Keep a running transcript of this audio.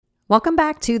Welcome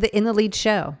back to the In the Lead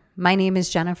Show. My name is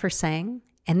Jennifer Sang,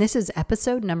 and this is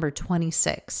episode number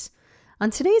 26.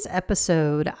 On today's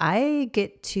episode, I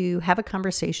get to have a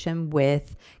conversation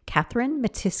with Catherine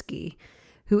Matiski,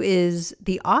 who is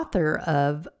the author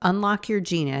of Unlock Your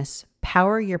Genius,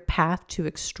 Power Your Path to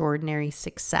Extraordinary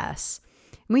Success.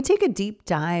 And we take a deep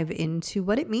dive into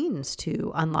what it means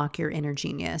to unlock your inner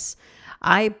genius.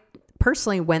 I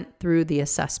personally went through the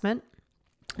assessment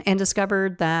and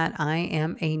discovered that I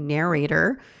am a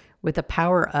narrator with a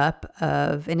power up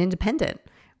of an independent,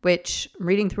 which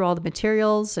reading through all the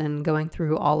materials and going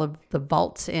through all of the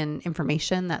vault and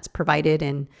information that's provided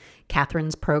in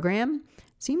Catherine's program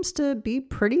seems to be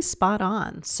pretty spot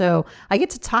on. So I get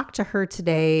to talk to her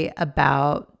today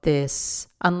about this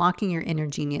unlocking your inner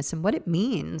genius and what it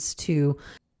means to.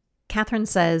 Catherine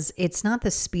says it's not the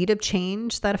speed of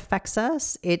change that affects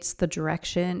us, it's the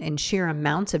direction and sheer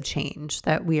amount of change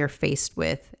that we are faced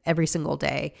with every single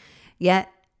day. Yet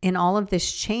in all of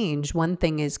this change, one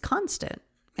thing is constant,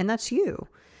 and that's you.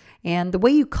 And the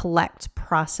way you collect,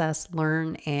 process,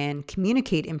 learn, and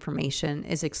communicate information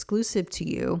is exclusive to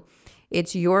you.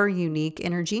 It's your unique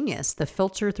inner genius, the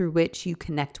filter through which you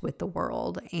connect with the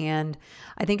world. And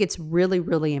I think it's really,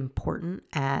 really important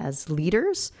as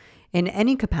leaders in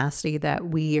any capacity that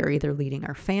we are either leading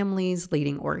our families,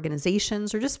 leading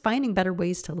organizations, or just finding better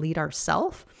ways to lead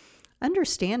ourselves,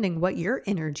 understanding what your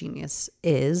inner genius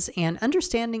is and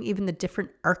understanding even the different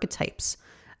archetypes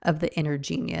of the inner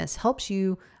genius helps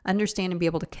you understand and be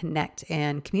able to connect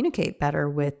and communicate better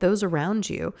with those around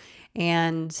you.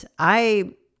 And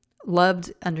I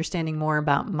loved understanding more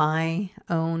about my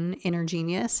own inner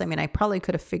genius. I mean, I probably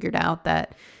could have figured out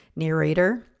that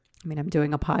narrator. I'm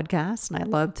doing a podcast and I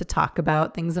love to talk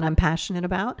about things that I'm passionate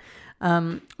about,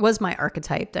 was my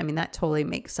archetype. That totally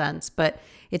makes sense, but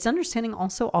it's understanding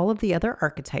also all of the other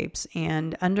archetypes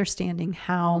and understanding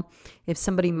how, if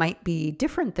somebody might be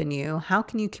different than you, how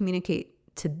can you communicate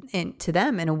to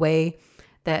them in a way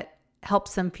that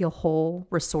helps them feel whole,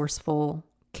 resourceful,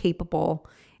 capable,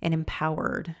 and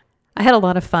empowered. I had a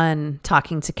lot of fun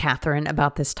talking to Catherine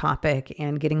about this topic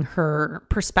and getting her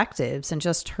perspectives and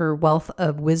just her wealth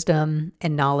of wisdom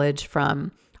and knowledge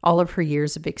from all of her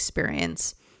years of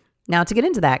experience. Now, to get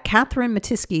into that, Catherine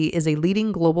Matiski is a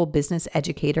leading global business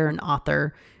educator and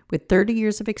author with 30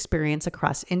 years of experience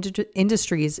across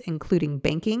industries including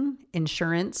banking,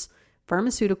 insurance,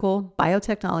 pharmaceutical,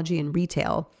 biotechnology, and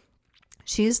retail.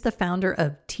 She is the founder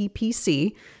of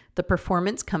TPC, the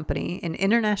Performance Company, an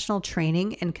international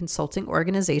training and consulting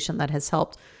organization that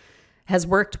has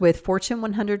worked with Fortune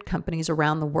 100 companies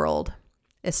around the world.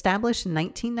 Established in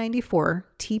 1994,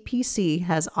 TPC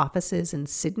has offices in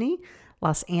Sydney,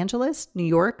 Los Angeles, New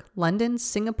York, London,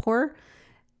 Singapore,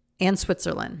 and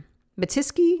Switzerland.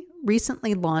 Matiski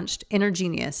recently launched Inner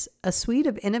Genius, a suite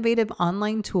of innovative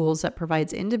online tools that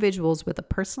provides individuals with a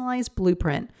personalized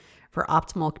blueprint for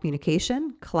optimal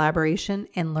communication, collaboration,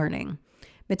 and learning.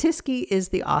 Matiski is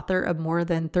the author of more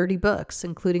than 30 books,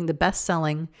 including the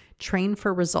best-selling Train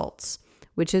for Results,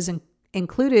 which is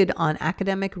included on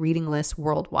academic reading lists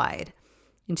worldwide.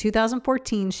 In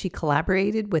 2014, she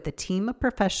collaborated with a team of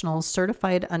professionals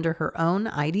certified under her own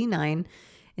ID9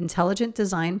 intelligent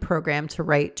design program to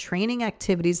write training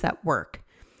activities that work.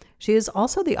 She is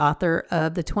also the author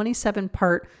of the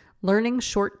 27-part Learning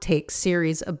Short Takes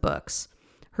series of books.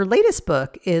 Her latest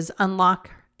book is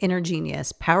Unlock Inner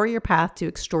Genius, Power Your Path to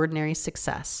Extraordinary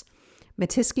Success.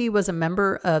 Matiski was a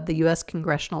member of the U.S.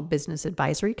 Congressional Business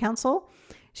Advisory Council.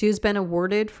 She has been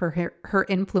awarded for her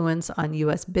influence on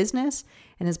U.S. business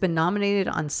and has been nominated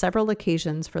on several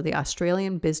occasions for the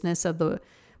Australian Business of the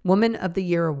Woman of the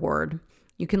Year Award.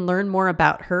 You can learn more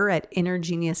about her at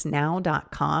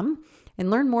innergeniusnow.com and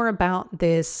learn more about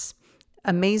this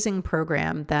amazing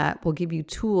program that will give you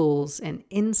tools and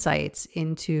insights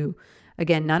into,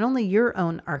 again, not only your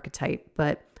own archetype,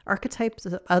 but archetypes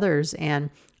of others. And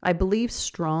I believe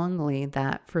strongly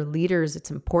that for leaders,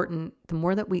 it's important, the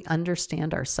more that we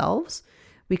understand ourselves,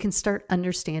 we can start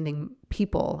understanding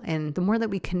people. And the more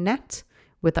that we connect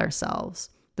with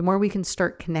ourselves, the more we can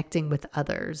start connecting with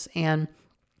others. And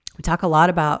we talk a lot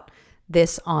about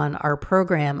this on our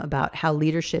program about how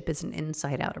leadership is an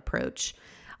inside-out approach.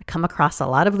 I come across a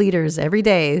lot of leaders every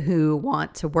day who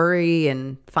want to worry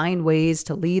and find ways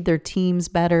to lead their teams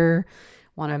better,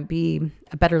 want to be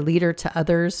a better leader to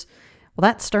others. Well,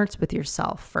 that starts with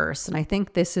yourself first. And I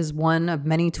think this is one of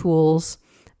many tools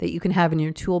that you can have in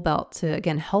your tool belt to,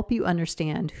 again, help you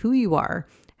understand who you are,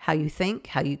 how you think,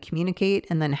 how you communicate,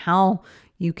 and then how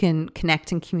you can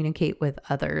connect and communicate with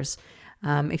others.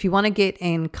 If you want to get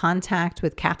in contact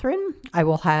with Catherine, I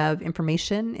will have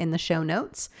information in the show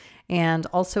notes. And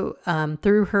also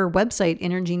through her website,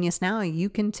 Inner Genius Now, you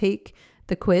can take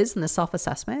the quiz and the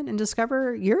self-assessment and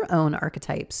discover your own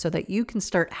archetypes so that you can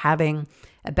start having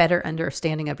a better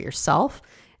understanding of yourself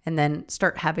and then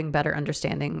start having better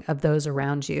understanding of those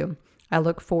around you. I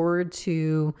look forward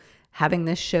to having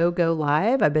this show go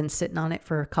live. I've been sitting on it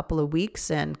for a couple of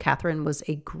weeks, and Catherine was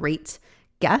a great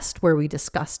guest where we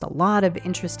discussed a lot of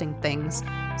interesting things.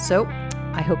 So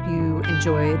I hope you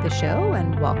enjoy the show,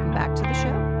 and welcome back to the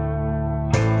show.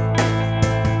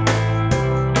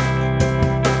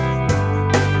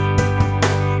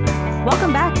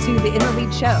 Welcome back to the In the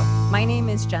Lead Show. My name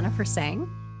is Jennifer Sang,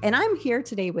 and I'm here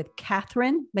today with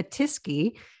Catherine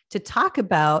Matisky to talk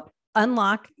about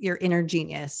Unlock Your Inner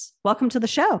Genius. Welcome to the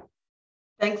show.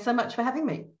 Thanks so much for having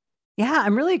me. Yeah,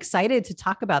 I'm really excited to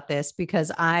talk about this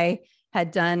because I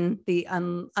had done the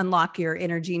Unlock Your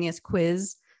Inner Genius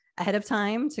quiz ahead of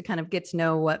time to kind of get to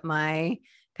know what my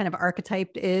kind of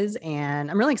archetype is.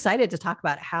 And I'm really excited to talk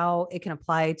about how it can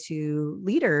apply to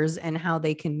leaders and how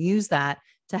they can use that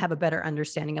to have a better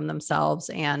understanding of themselves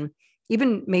and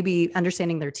even maybe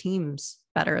understanding their teams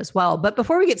better as well. But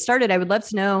before we get started, I would love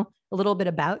to know a little bit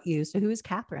about you. So who is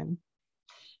Catherine?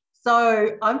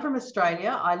 So I'm from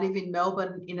Australia. I live in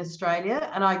Melbourne in Australia,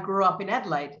 and I grew up in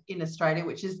Adelaide in Australia,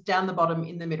 which is down the bottom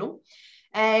in the middle.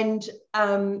 And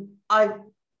I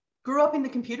grew up in the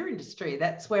computer industry.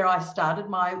 That's where I started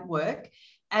my work.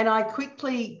 And I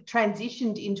quickly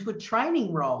transitioned into a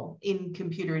training role in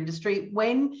computer industry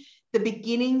when the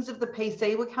beginnings of the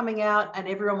PC were coming out and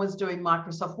everyone was doing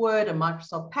Microsoft Word and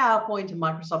Microsoft PowerPoint and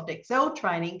Microsoft Excel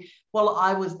training. Well,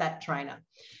 I was that trainer.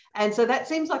 And so that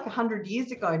seems like 100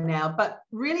 years ago now, but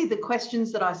really the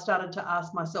questions that I started to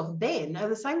ask myself then are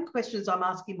the same questions I'm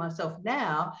asking myself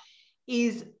now.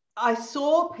 Is I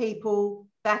saw people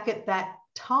back at that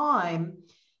time,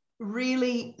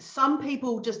 really, some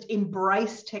people just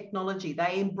embraced technology.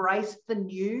 They embraced the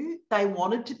new. They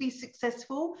wanted to be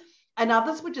successful. And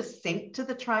others were just sent to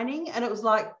the training, and it was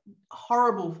like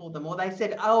horrible for them. Or they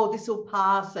said, oh, this will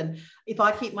pass. And if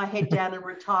I keep my head down and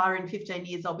retire in 15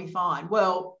 years, I'll be fine.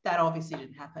 Well, that obviously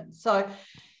didn't happen. So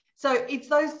it's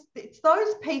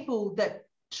those people that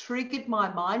triggered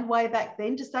my mind way back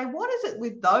then to say, what is it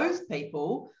with those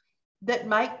people that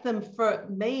make them, for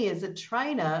me as a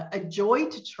trainer, a joy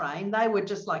to train? They were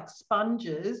just like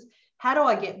sponges. How do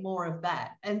I get more of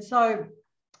that? And so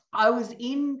I was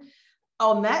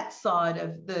on that side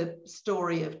of the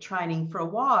story of training for a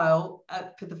while,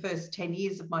 for the first 10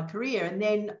 years of my career. And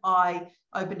then I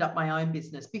opened up my own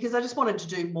business because I just wanted to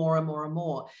do more and more and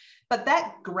more. But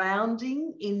that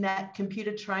grounding in that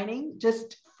computer training,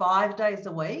 just 5 days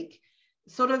a week,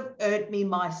 sort of earned me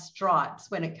my stripes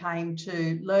when it came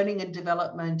to learning and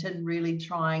development and really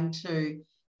trying to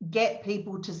get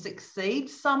people to succeed,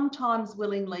 sometimes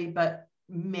willingly, but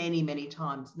many, many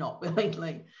times not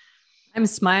willingly. I'm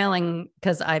smiling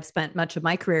because I've spent much of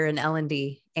my career in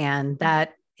L&D, and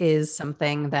that is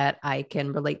something that I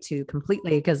can relate to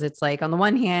completely, because it's like, on the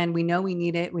one hand, we know we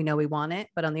need it, we know we want it,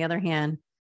 but on the other hand,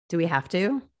 do we have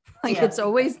to? It's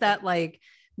always that, like,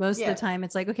 most of the time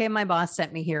it's like, okay, my boss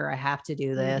sent me here, I have to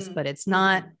do this, but it's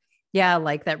not,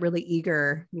 like that really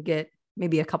eager. You get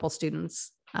maybe a couple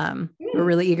students who are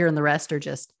really eager, and the rest are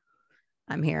just,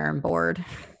 I'm here, I'm bored.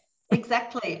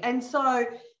 Exactly. And so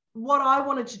what I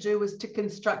wanted to do was to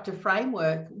construct a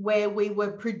framework where we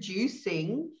were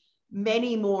producing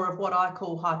many more of what I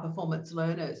call high performance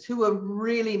learners who are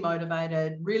really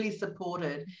motivated, really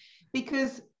supported.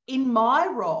 Because in my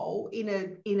role, in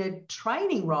a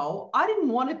training role, I didn't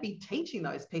want to be teaching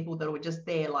those people that were just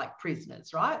there like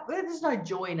prisoners, right? There's no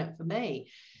joy in it for me.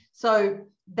 So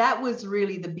that was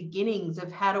really the beginnings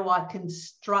of how do I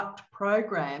construct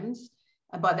programs.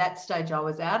 And by that stage, I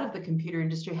was out of the computer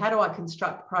industry. How do I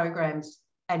construct programs,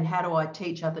 and how do I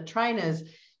teach other trainers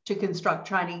to construct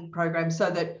training programs so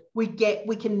that we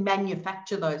can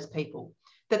manufacture those people,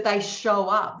 that they show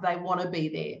up, they want to be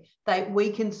there, we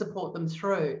can support them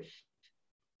through.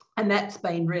 And that's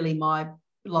been really my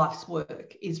life's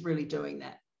work, is really doing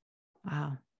that.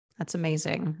 Wow, that's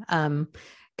amazing.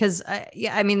 Because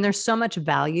there's so much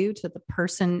value to the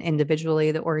person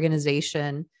individually, the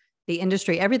organization, the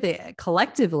industry, everything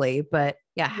collectively, but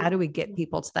how do we get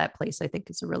people to that place? I think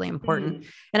is really important.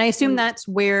 And I assume that's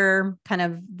where kind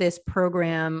of this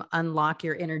program, Unlock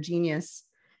Your Inner Genius,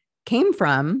 came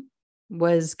from,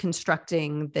 was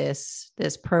constructing this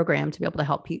program to be able to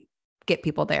help get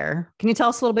people there. Can you tell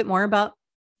us a little bit more about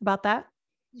that?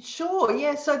 Sure.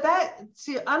 Yeah. So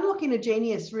Unlocking a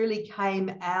Genius really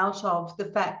came out of the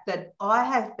fact that I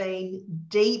have been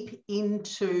deep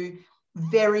into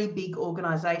very big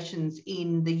organizations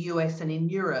in the US and in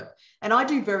Europe. And I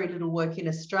do very little work in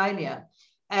Australia.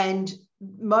 And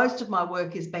most of my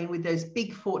work has been with those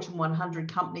big Fortune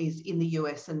 100 companies in the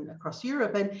US and across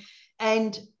Europe.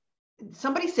 And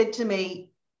somebody said to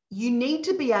me, you need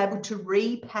to be able to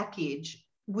repackage,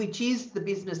 which is the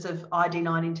business of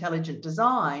ID9 Intelligent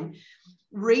Design,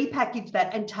 repackage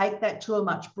that and take that to a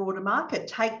much broader market,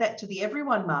 take that to the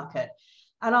everyone market.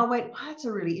 And I went, oh, that's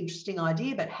a really interesting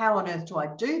idea, but how on earth do I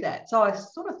do that? So I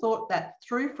sort of thought that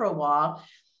through for a while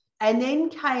and then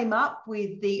came up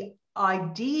with the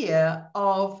idea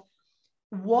of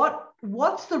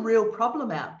what's the real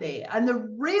problem out there. And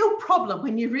the real problem,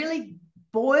 when you really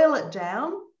boil it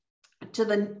down to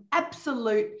the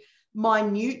absolute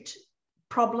minute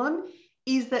problem,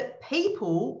 is that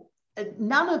people,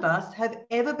 none of us have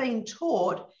ever been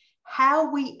taught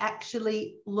how we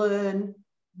actually learn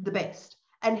the best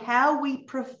and how we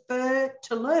prefer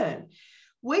to learn.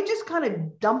 We're just kind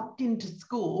of dumped into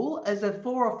school as a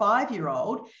 4 or 5 year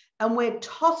old, and we're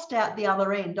tossed out the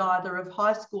other end, either of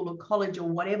high school or college or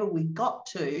whatever we got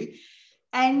to.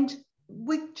 And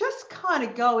we just kind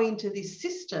of go into this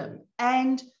system.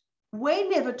 And we're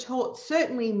never taught,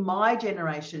 certainly my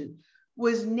generation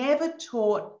was never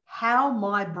taught how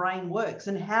my brain works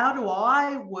and how do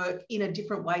I work in a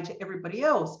different way to everybody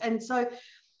else. And so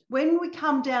when we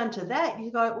come down to that,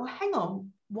 you go, well, hang on,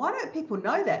 why don't people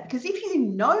know that? Because if you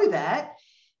know that,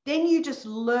 then you just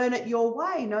learn it your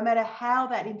way, no matter how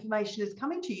that information is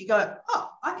coming to you. You go, oh,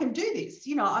 I can do this.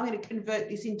 You know, I'm going to convert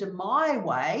this into my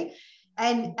way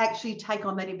and actually take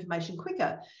on that information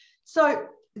quicker. So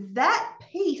that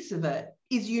piece of it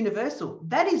is universal.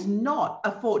 That is not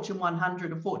a Fortune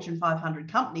 100 or Fortune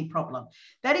 500 company problem.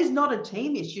 That is not a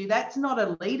team issue. That's not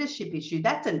a leadership issue.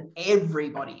 That's an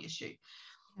everybody issue.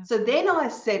 Yeah. So then I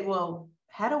said, well,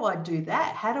 how do I do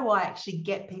that? How do I actually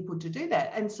get people to do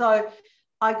that? And so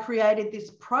I created this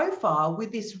profile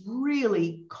with this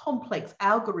really complex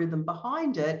algorithm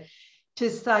behind it to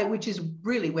say, which is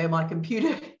really where my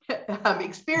computer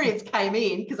experience came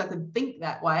in, because I could think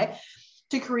that way,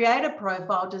 to create a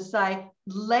profile to say,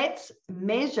 let's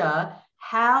measure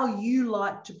how you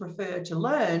like to prefer to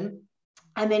learn,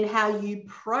 and then how you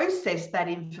process that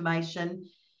information.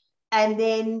 And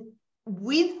then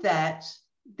with that,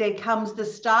 there comes the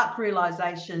stark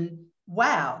realization,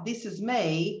 wow, this is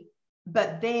me.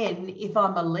 But then if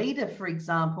I'm a leader, for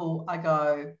example, I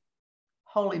go,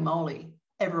 holy moly,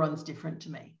 everyone's different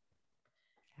to me.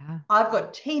 Yeah. I've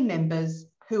got team members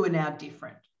who are now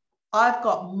different. I've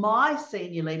got my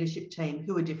senior leadership team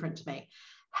who are different to me.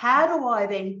 How do I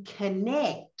then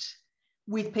connect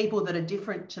with people that are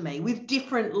different to me, with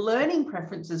different learning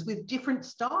preferences, with different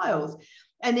styles?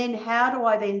 And then how do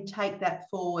I then take that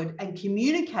forward and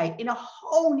communicate in a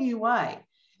whole new way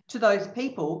to those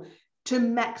people to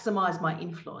maximize my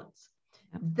influence?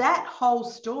 That whole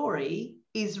story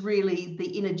is really the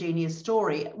inner genius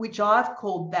story, which I've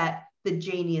called that the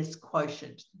genius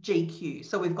quotient, GQ.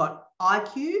 So we've got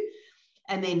IQ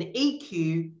and then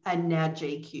EQ and now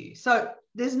GQ. So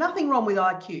there's nothing wrong with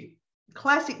IQ,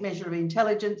 classic measure of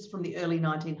intelligence from the early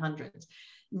 1900s.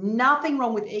 Nothing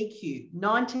wrong with EQ.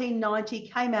 1990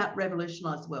 came out,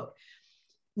 revolutionized the world.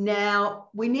 Now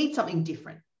we need something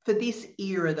different for this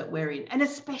era that we're in, and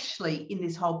especially in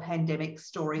this whole pandemic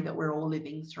story that we're all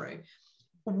living through.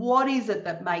 What is it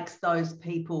that makes those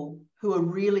people who are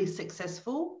really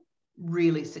successful?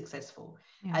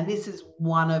 Yeah. And this is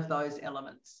one of those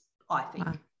elements, I think.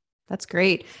 Wow. That's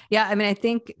great. Yeah. I mean, I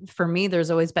think for me,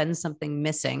 there's always been something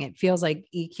missing. It feels like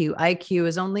EQ, IQ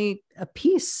is only a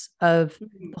piece of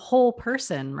the whole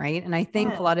person, right? And I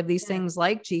think a lot of these things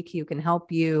like GQ can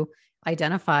help you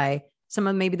identify some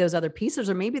of maybe those other pieces,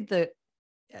 or maybe the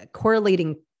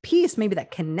correlating piece, maybe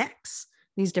that connects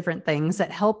these different things that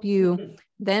help you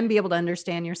then be able to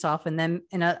understand yourself and then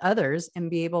and others, and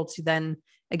be able to then,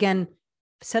 again,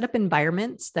 set up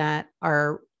environments that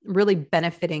are really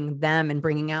benefiting them and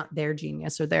bringing out their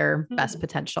genius or their best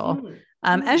potential.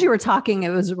 As you were talking, it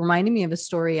was reminding me of a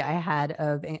story I had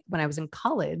of when I was in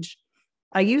college.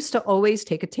 I used to always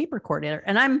take a tape recorder,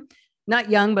 and I'm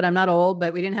not young, but I'm not old,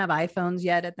 but we didn't have iPhones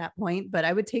yet at that point, but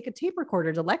I would take a tape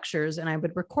recorder to lectures and I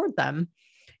would record them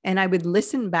and I would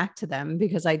listen back to them,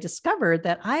 because I discovered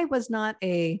that I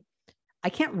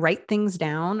can't write things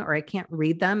down, or I can't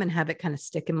read them and have it kind of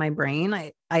stick in my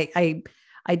brain.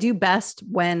 I do best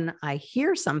when I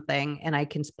hear something and I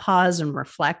can pause and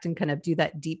reflect and kind of do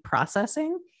that deep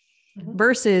processing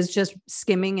versus just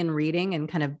skimming and reading and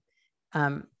kind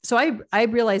of, so I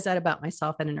realized that about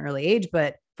myself at an early age,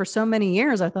 but for so many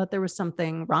years, I thought there was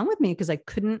something wrong with me because I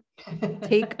couldn't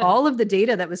take all of the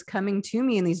data that was coming to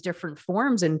me in these different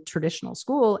forms in traditional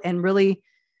school and really,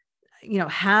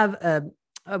 have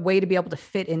a way to be able to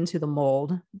fit into the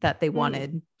mold that they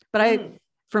wanted. But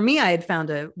for me, I had found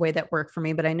a way that worked for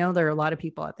me, but I know there are a lot of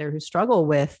people out there who struggle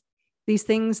with these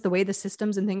things. The way the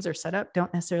systems and things are set up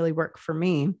don't necessarily work for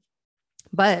me,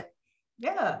 but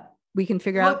we can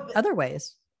figure out other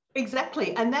ways.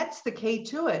 Exactly. And that's the key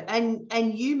to it.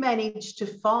 And you managed to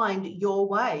find your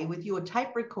way with your tape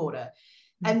recorder.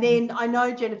 And then I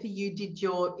know, Jennifer, you did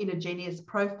your Inner Genius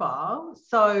profile.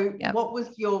 So what was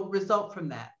your result from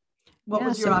that? What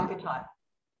was your archetype?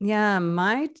 Yeah,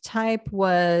 my type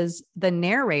was the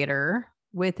narrator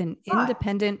with an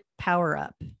independent power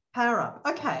up. Power up.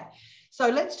 Okay. So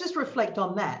let's just reflect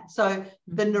on that. So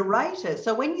the narrator,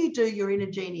 so when you do your Inner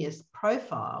Genius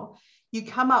profile, you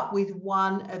come up with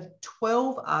one of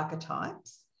 12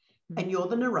 archetypes and you're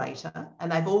the narrator,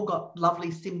 and they've all got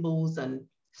lovely symbols and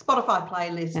Spotify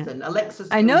playlist and Alexa.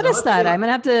 I noticed that. I'm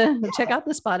going to have to check out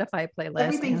the Spotify playlist.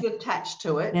 Everything's attached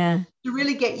to it to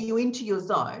really get you into your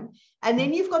zone. And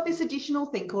then you've got this additional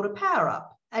thing called a power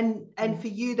up. And for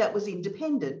you, that was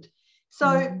independent.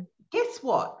 So guess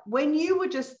what? When you were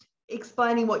just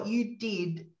explaining what you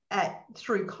did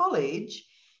through college,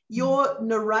 your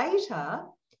narrator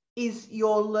is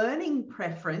your learning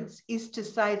preference is to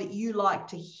say that you like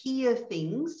to hear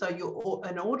things. So you're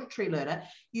an auditory learner,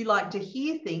 you like to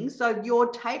hear things. So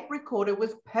your tape recorder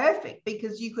was perfect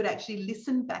because you could actually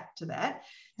listen back to that.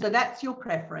 So that's your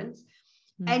preference.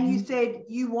 And you said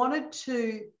you wanted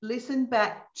to listen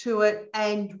back to it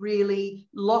and really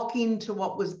lock into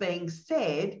what was being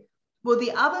said. Well,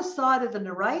 the other side of the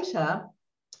narrator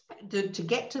to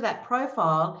get to that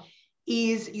profile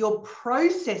is your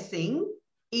processing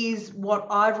is what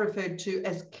I've referred to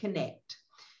as connect.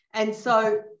 And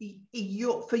so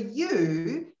for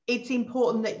you, it's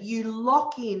important that you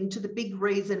lock into the big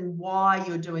reason why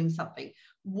you're doing something.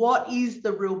 What is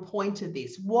the real point of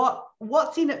this?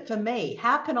 What's in it for me?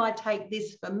 How can I take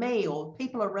this for me or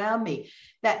people around me?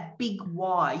 That big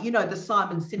why, the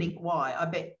Simon Sinek why. I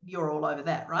bet you're all over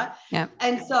that, right? Yeah.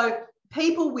 And so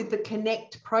people with the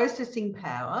connect processing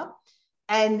power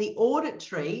and the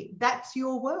auditory, that's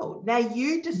your world. Now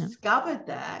you discovered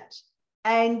that.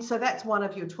 And so that's one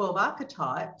of your 12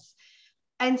 archetypes.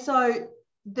 And so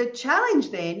the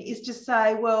challenge then is to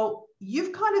say, well,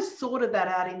 you've kind of sorted that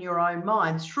out in your own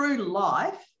mind through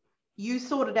life. You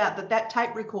sorted out that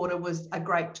tape recorder was a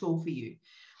great tool for you.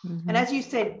 And as you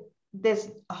said, there's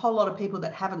a whole lot of people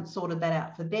that haven't sorted that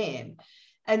out for them.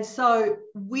 And so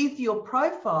with your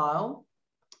profile,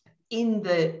 in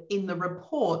the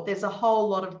report, there's a whole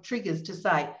lot of triggers to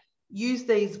say, use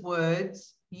these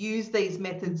words, use these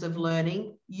methods of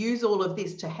learning, use all of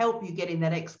this to help you get in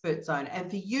that expert zone. And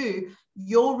for you,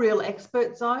 your real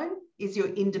expert zone is your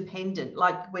independent,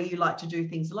 like where you like to do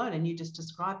things alone. And you just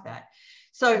described that.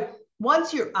 So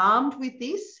once you're armed with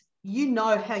this, you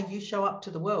know how you show up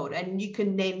to the world and you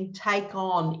can then take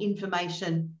on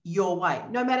information your way,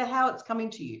 no matter how it's coming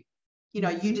to you.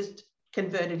 You just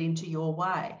convert it into your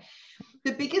way.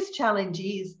 The biggest challenge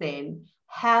is then,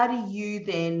 how do you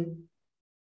then,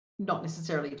 not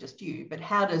necessarily just you, but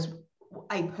how does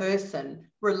a person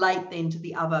relate then to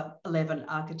the other 11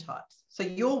 archetypes? So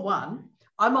you're one.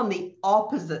 I'm on the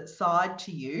opposite side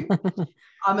to you.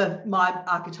 My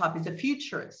archetype is a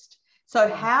futurist. So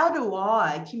how do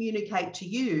I communicate to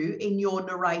you in your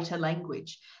narrator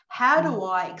language? How do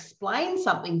I explain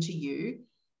something to you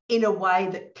in a way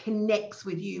that connects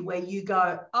with you, where you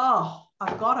go, oh,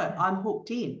 I've got it, I'm hooked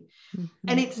in.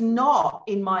 And it's not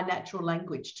in my natural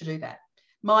language to do that.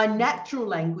 My natural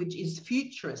language is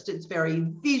futurist. It's very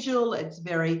visual. It's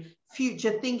very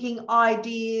future thinking,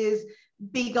 ideas,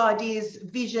 big ideas,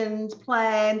 visions,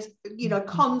 plans,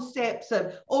 concepts,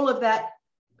 and all of that.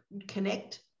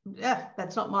 Connect. Yeah,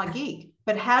 that's not my gig.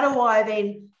 But how do I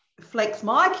then flex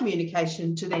my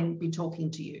communication to then be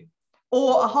talking to you?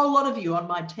 Or a whole lot of you on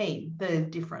my team, they're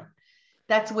different.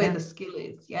 That's where the skill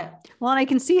is. Yeah. Well, and I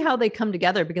can see how they come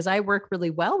together because I work really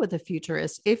well with a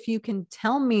futurist. If you can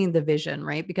tell me the vision,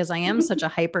 right? Because I am such a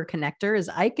hyper connector, is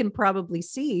I can probably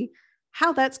see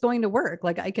how that's going to work.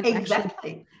 Like I can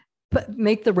actually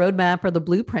make the roadmap or the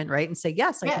blueprint, right? And say,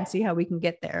 yes, I can see how we can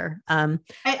get there.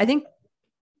 I think.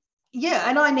 Yeah.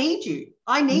 And I need you.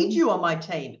 I need you on my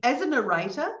team. As a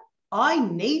narrator, I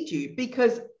need you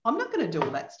because I'm not going to do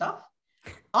all that stuff.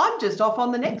 I'm just off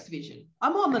on the next vision.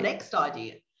 I'm on the next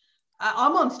idea.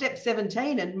 I'm on step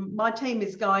 17 and my team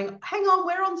is going, hang on,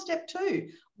 we're on step 2.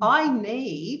 I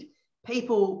need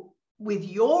people with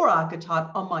your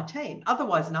archetype on my team.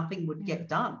 Otherwise, nothing would get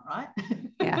done, right?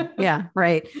 Yeah. Yeah.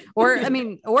 Right. Or, I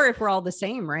mean, or if we're all the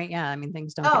same, right? Yeah. I mean,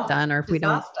 things don't get done, or if we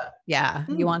don't, disaster. yeah,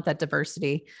 you want that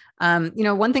diversity.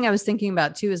 One thing I was thinking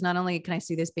about too, is not only can I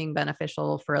see this being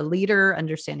beneficial for a leader,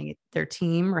 understanding their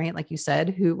team, right? Like you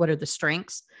said, what are the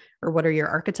strengths or what are your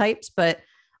archetypes, but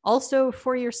also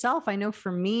for yourself. I know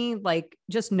for me, like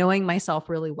just knowing myself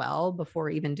really well before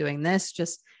even doing this,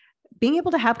 just being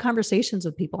able to have conversations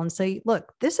with people and say,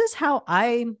 look, this is how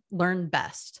I learn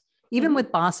best. Even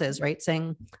with bosses, right?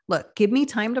 Saying, look, give me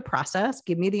time to process,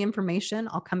 give me the information.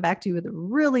 I'll come back to you with a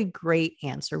really great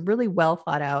answer, really well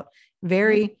thought out,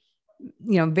 very,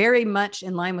 very much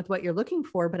in line with what you're looking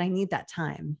for, but I need that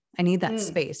time. I need that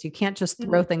space. You can't just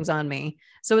throw things on me.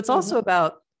 So it's also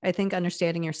about, I think,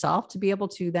 understanding yourself to be able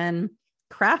to then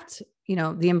craft,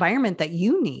 the environment that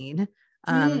you need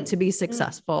to be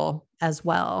successful as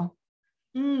well.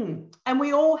 And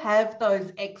we all have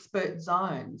those expert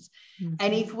zones.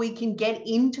 And if we can get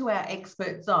into our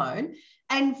expert zone,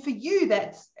 and for you,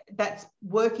 that's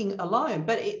working alone,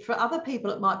 but for other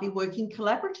people, it might be working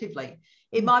collaboratively.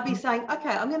 It might be saying, okay,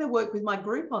 I'm going to work with my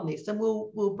group on this, and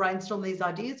we'll brainstorm these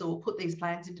ideas, or we'll put these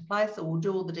plans into place, or we'll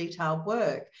do all the detailed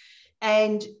work.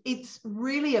 And it's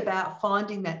really about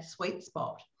finding that sweet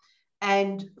spot.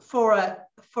 And for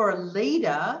a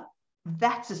leader,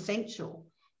 that's essential.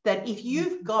 That if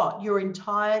you've got your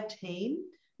entire team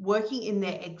working in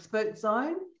their expert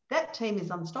zone, that team is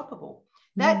unstoppable.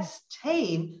 That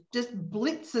team just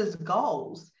blitzes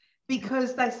goals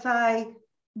because they say,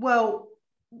 well,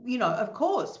 of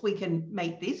course we can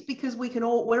meet this because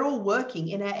we're all working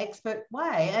in our expert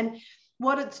way. And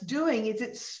what it's doing is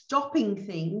it's stopping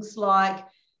things like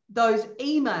those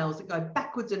emails that go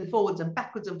backwards and forwards and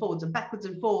backwards and forwards and backwards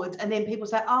and forwards. And then people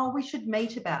say, oh, we should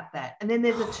meet about that. And then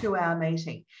there's a 2-hour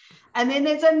meeting. And then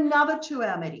there's another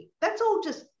 2-hour meeting. That's all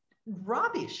just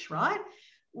rubbish, right?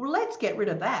 Well, let's get rid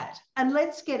of that. And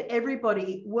let's get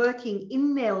everybody working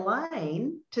in their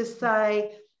lane to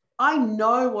say, I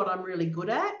know what I'm really good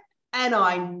at, and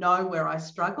I know where I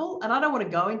struggle. And I don't want to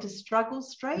go into struggle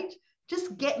straight.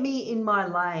 Just get me in my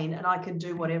lane and I can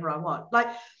do whatever I want. Like,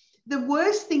 the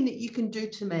worst thing that you can do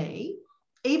to me,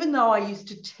 even though I used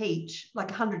to teach, like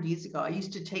 100 years ago, I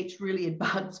used to teach really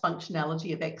advanced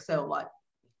functionality of Excel, like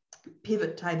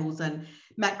pivot tables and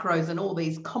macros and all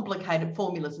these complicated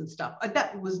formulas and stuff.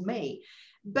 That was me.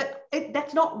 But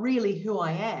that's not really who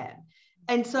I am.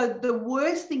 And so the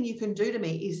worst thing you can do to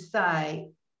me is say,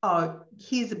 oh,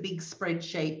 here's a big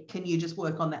spreadsheet. Can you just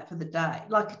work on that for the day?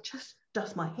 Like, it just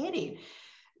does my head in.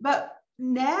 But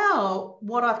now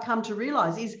what I've come to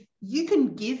realize is you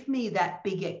can give me that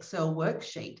big Excel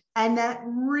worksheet and that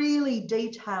really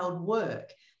detailed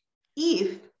work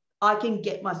if I can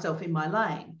get myself in my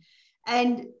lane.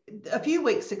 And a few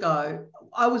weeks ago,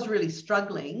 I was really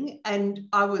struggling and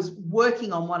I was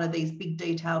working on one of these big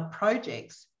detailed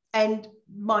projects, and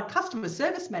my customer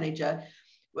service manager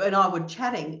and I were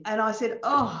chatting, and I said,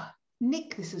 oh,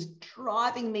 Nick, this is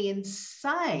driving me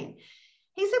insane.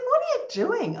 He said, what are you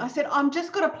doing? I said, I'm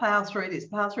just going to plow through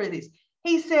this.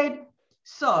 He said,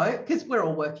 so, because we're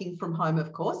all working from home,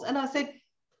 of course. And I said,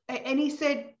 and he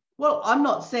said, well, I'm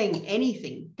not seeing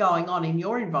anything going on in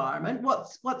your environment.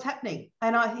 What's happening?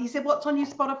 And he said, what's on your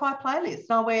Spotify playlist?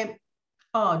 And I went,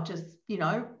 oh, just,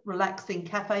 relaxing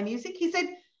cafe music. He said,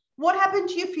 what happened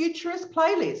to your futurist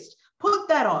playlist? Put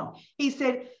that on. He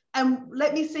said, and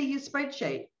let me see your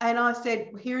spreadsheet. And I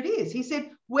said, here it is. He said,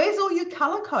 where's all your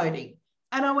color coding?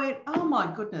 And I went, oh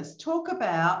my goodness, talk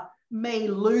about me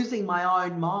losing my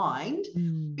own mind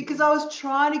because I was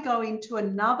trying to go into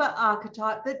another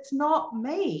archetype that's not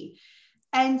me.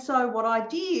 And so what I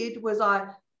did was I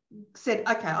said,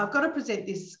 okay, I've got to present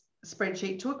this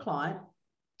spreadsheet to a client.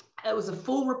 It was a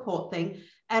full report thing.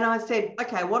 And I said,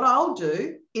 okay, what I'll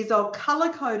do is I'll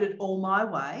color code it all my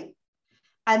way.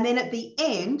 And then at the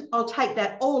end, I'll take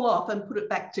that all off and put it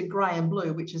back to gray and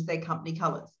blue, which is their company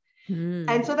colors.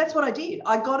 And so that's what I did.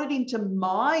 I got it into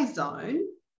my zone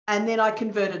and then I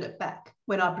converted it back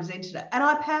when I presented it. And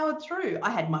I powered through. I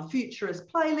had my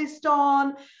futurist playlist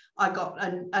on. I got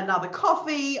another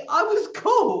coffee. I was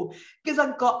cool because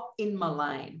I got in my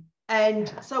lane. And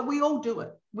so we all do it.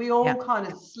 We all kind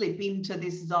of slip into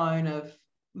this zone of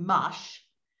mush.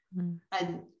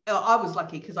 And I was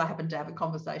lucky because I happened to have a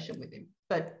conversation with him.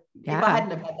 But if I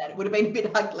hadn't have had that, it would have been a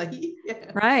bit ugly.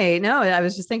 Right. No, I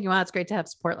was just thinking, wow, it's great to have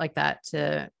support like that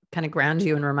to kind of ground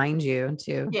you and remind you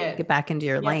to get back into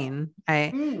your lane.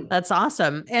 That's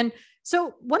awesome. And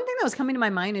so one thing that was coming to my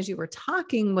mind as you were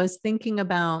talking was thinking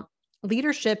about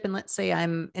leadership. And let's say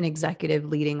I'm an executive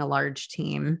leading a large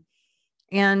team.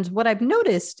 And what I've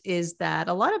noticed is that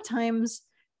a lot of times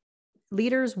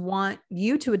leaders want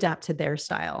you to adapt to their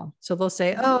style. So they'll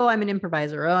say, oh, I'm an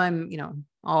improviser. Oh, I'm,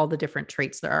 all the different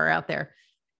traits there are out there.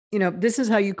 This is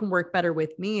how you can work better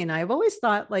with me. And I've always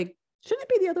thought, like, shouldn't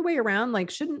it be the other way around? Like,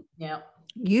 shouldn't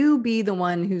you be the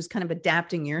one who's kind of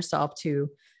adapting yourself to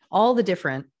all the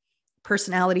different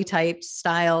personality types,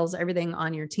 styles, everything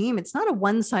on your team? It's not a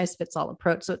one size fits all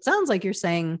approach. So it sounds like you're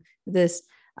saying this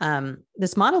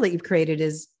model that you've created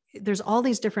is there's all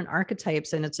these different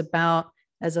archetypes, and it's about,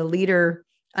 as a leader,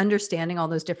 understanding all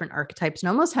those different archetypes and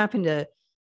almost having to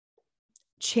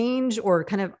change or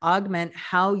kind of augment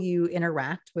how you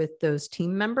interact with those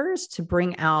team members to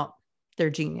bring out their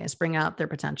genius, bring out their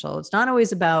potential. It's not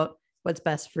always about what's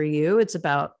best for you. It's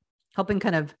about helping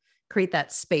kind of create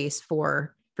that space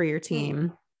for your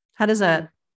team. How does that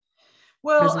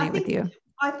resonate with you?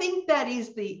 I think that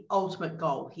is the ultimate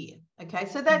goal here. Okay,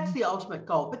 so that's the ultimate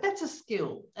goal, but that's a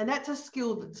skill, and that's a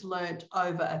skill that's learnt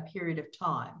over a period of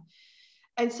time.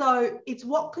 And so it's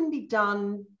what can be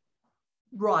done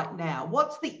right now.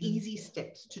 What's the easy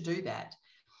steps to do that?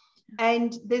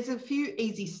 And there's a few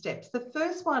easy steps. The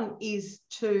first one is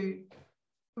to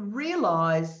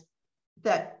realize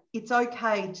that it's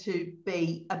okay to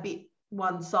be a bit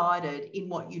one-sided in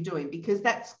what you're doing, because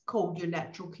that's called your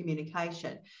natural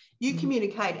communication. You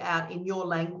communicate out in your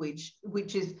language,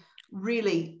 which is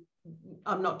really,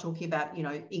 I'm not talking about,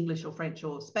 English or French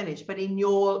or Spanish, but in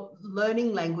your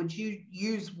learning language, you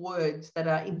use words that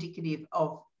are indicative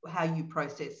of how you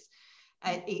process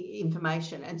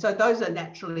information. And so those are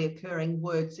naturally occurring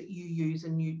words that you use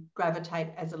and you gravitate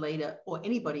as a leader or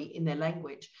anybody in their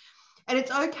language. And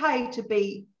it's okay to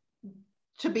be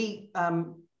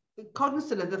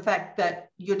cognizant of the fact that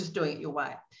you're just doing it your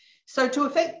way. So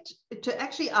to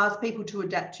actually ask people to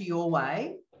adapt to your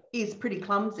way is pretty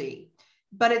clumsy,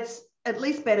 but it's at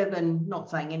least better than not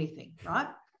saying anything, right?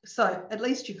 So at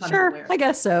least you kind of aware of it. I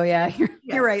guess so. Yeah,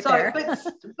 you're right there.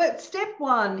 But step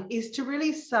one is to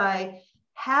really say,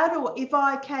 if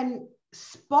I can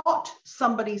spot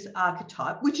somebody's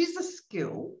archetype, which is a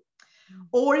skill,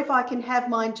 or if I can have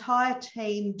my entire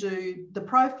team do the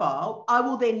profile, I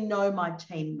will then know my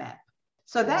team map.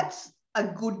 So that's a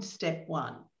good step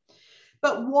one.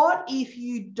 But what if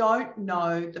you don't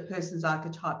know the person's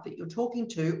archetype that you're talking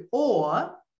to,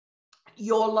 or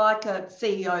you're like a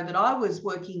CEO that I was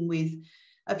working with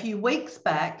a few weeks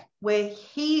back, where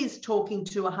he is talking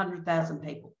to 100,000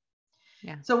 people.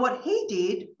 Yeah. So what he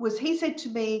did was he said to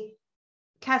me,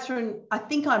 Catherine, I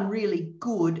think I'm really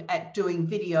good at doing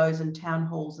videos and town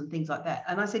halls and things like that.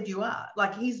 And I said, you are.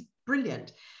 Like, he's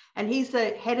brilliant. And he's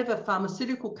the head of a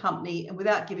pharmaceutical company. And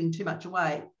without giving too much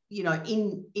away,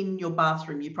 in your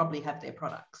bathroom, you probably have their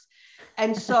products.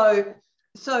 And so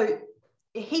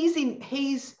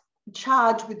he's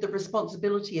charged with the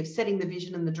responsibility of setting the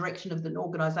vision and the direction of an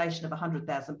organization of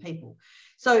 100,000 people.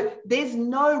 So there's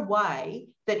no way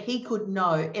that he could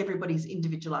know everybody's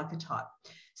individual archetype.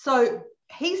 So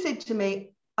he said to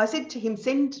me, I said to him,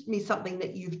 send me something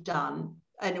that you've done.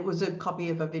 And it was a copy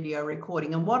of a video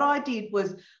recording. And what I did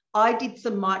was I did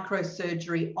some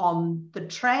microsurgery on the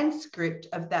transcript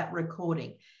of that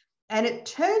recording. And it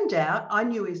turned out, I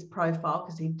knew his profile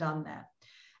because he'd done that.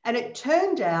 And it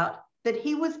turned out that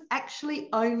he was actually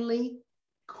only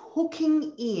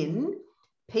hooking in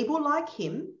people like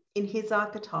him in his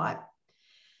archetype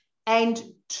and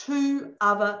 2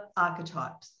 other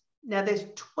archetypes. Now there's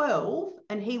 12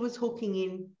 and he was hooking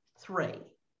in 3.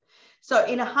 So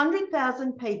in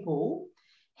 100,000 people,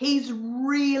 he's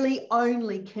really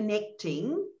only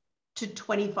connecting to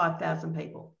 25,000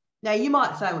 people. Now you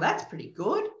might say, well, that's pretty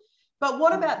good. But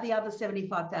what about the other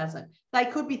 75,000? They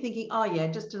could be thinking, oh, yeah,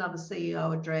 just another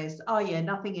CEO address. Oh, yeah,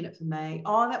 nothing in it for me.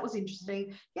 Oh, that was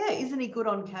interesting. Yeah, isn't he good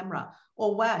on camera?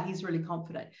 Or, wow, he's really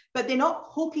confident. But they're not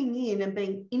hooking in and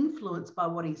being influenced by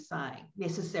what he's saying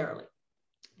necessarily.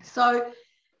 So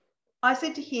I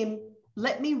said to him,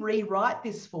 let me rewrite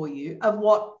this for you of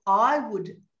what I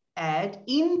would add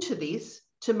into this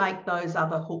to make those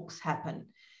other hooks happen,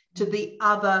 to the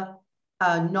other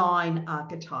 9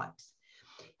 archetypes.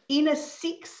 In a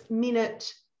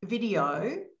 6-minute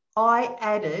video, I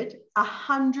added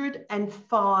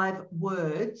 105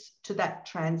 words to that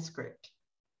transcript.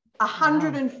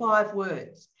 105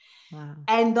 words. Wow.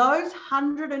 And those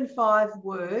 105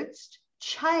 words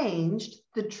changed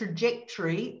the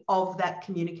trajectory of that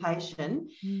communication.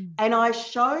 And I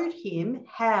showed him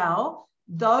how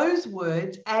those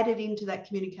words added into that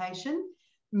communication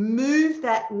moved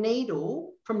that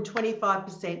needle from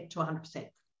 25% to 100%.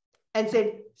 And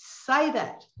said, say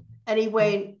that. And he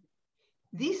went,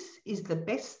 this is the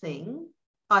best thing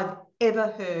I've ever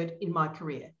heard in my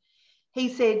career. he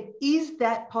said, is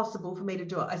that possible for me to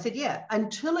do it? I said, yeah,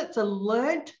 until it's a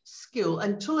learnt skill,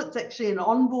 until it's actually an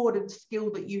onboarded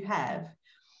skill that you have,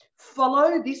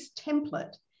 follow this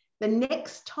template. The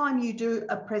next time you do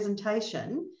a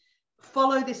presentation,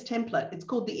 follow this template. It's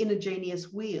called the Inner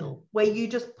Genius Wheel, where you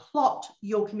just plot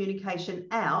your communication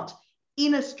out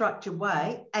in a structured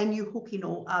way and you hook in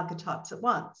all archetypes at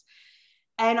once.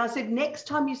 And I said, next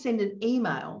time you send an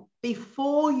email,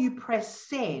 before you press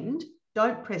send,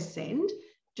 don't press send,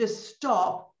 just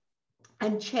stop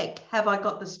and check, have I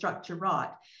got the structure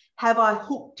right? Have I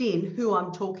hooked in who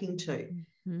I'm talking to?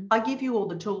 Mm-hmm. I give you all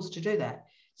the tools to do that.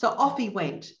 So off he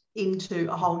went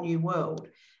into a whole new world.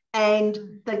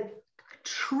 And the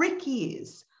trick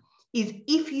is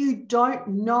if you don't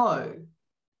know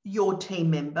your team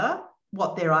member,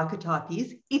 what their archetype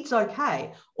is, it's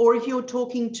okay. Or if you're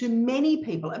talking to many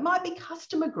people, it might be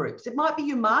customer groups, it might be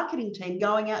your marketing team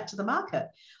going out to the market.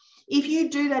 If you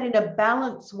do that in a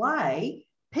balanced way,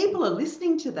 people are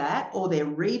listening to that, or they're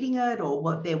reading it, or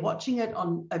what they're watching it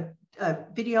on a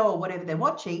video or whatever they're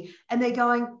watching, and they're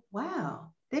going,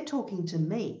 wow, they're talking to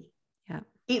me. Yeah.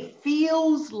 It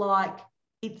feels like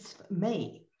it's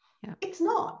me. Yeah. It's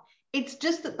not. It's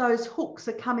just that those hooks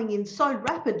are coming in so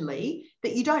rapidly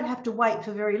that you don't have to wait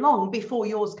for very long before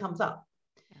yours comes up.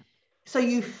 Yeah. So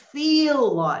you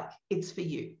feel like it's for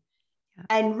you. Yeah.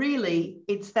 And really,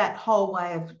 it's that whole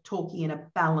way of talking in a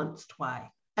balanced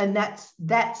way. And that's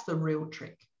the real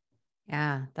trick.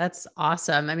 Yeah, that's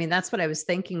awesome. I mean, that's what I was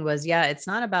thinking was, yeah, it's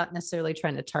not about necessarily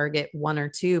trying to target one or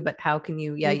two, but how can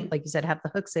you, like you said, have the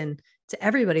hooks in to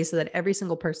everybody so that every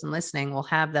single person listening will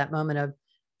have that moment of,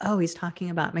 oh, he's talking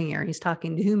about me, or he's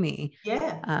talking to me.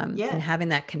 Yeah. And having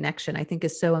that connection, I think,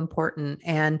 is so important.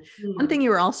 And one thing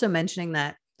you were also mentioning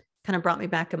that kind of brought me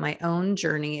back in my own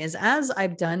journey is, as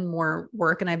I've done more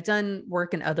work, and I've done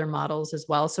work in other models as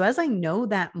well. So as I know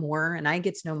that more and I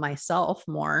get to know myself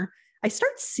more, I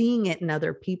start seeing it in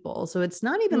other people. So it's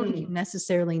not even like you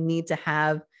necessarily need to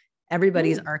have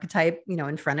everybody's archetype,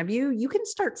 in front of you. You can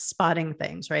start spotting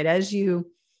things, right? As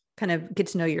you kind of get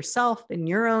to know yourself and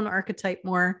your own archetype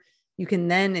more, you can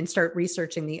then, and start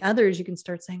researching the others, you can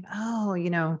start saying,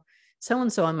 oh,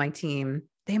 so-and-so on my team,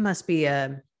 they must be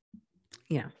a,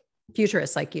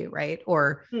 futurist like you, right?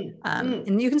 Or,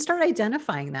 and you can start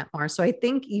identifying that more. So I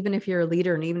think even if you're a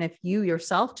leader, and even if you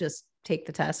yourself just take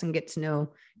the test and get to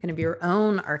know kind of your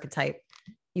own archetype,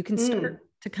 you can start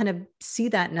to kind of see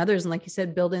that in others. And like you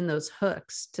said, build in those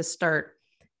hooks to start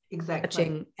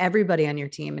touching everybody on your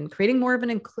team and creating more of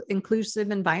an inclusive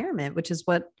environment, which is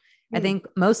what I think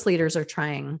most leaders are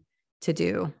trying to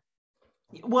do.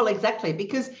 Well, exactly,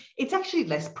 because it's actually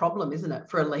less problem, isn't it,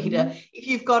 for a leader? If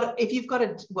you've got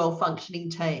a well-functioning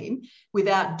team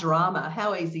without drama,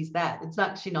 how easy is that? It's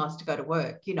actually nice to go to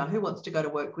work. Who wants to go to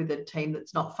work with a team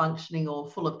that's not functioning or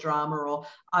full of drama, or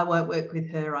I won't work with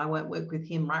her, I won't work with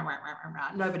him.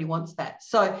 Nobody wants that.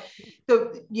 So,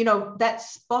 that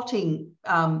spotting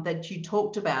that you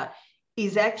talked about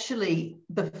is actually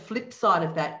the flip side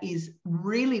of that, is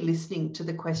really listening to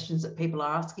the questions that people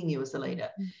are asking you as a leader.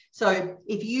 So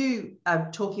if you are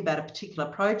talking about a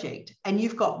particular project and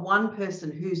you've got one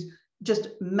person who's just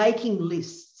making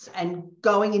lists and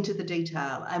going into the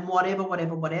detail and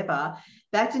whatever,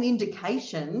 that's an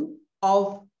indication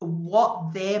of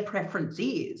what their preference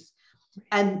is.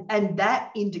 And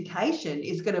that indication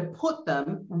is going to put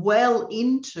them well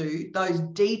into those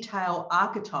detail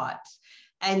archetypes.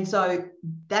 And so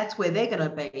that's where they're going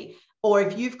to be. Or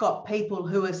if you've got people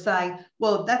who are saying,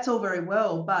 well, that's all very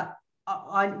well, but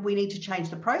we need to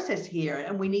change the process here,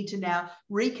 and we need to now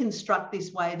reconstruct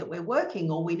this way that we're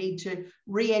working, or we need to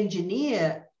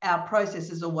re-engineer our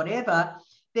processes or whatever,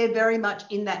 they're very much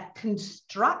in that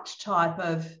construct type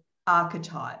of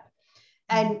archetype.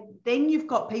 And then you've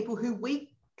got people who we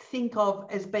think of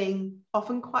as being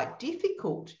often quite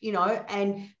difficult,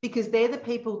 and because they're the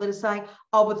people that are saying,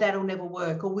 oh, but that'll never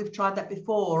work, or we've tried that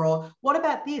before, or what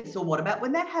about this, or what about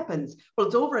when that happens? Well,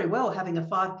 it's all very well having a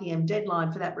 5 p.m.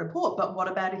 deadline for that report, but what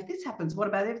about if this happens? What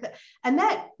about if that? And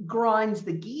that grinds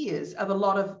the gears of a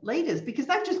lot of leaders, because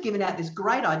they've just given out this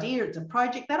great idea. It's a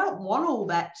project. They don't want all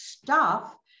that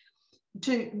stuff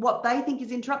to what they think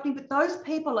is interrupting, but those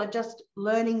people are just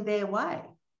learning their way.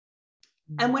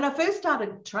 And when I first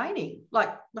started training, like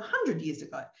 100 years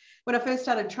ago, when I first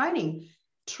started training,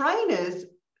 trainers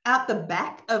out the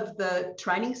back of the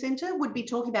training center would be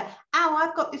talking about, oh,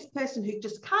 I've got this person who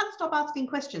just can't stop asking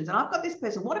questions. And I've got this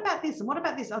person, what about this? And what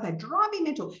about this? Oh, they're driving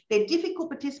mental. They're difficult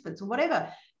participants and whatever.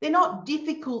 They're not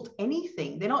difficult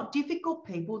anything. They're not difficult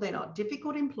people. They're not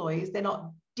difficult employees. They're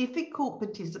not difficult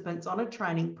participants on a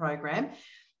training program.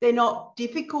 They're not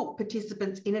difficult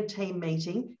participants in a team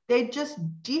meeting. They're just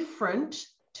different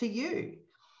to you.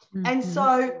 Mm-hmm. And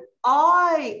so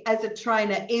I, as a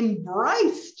trainer,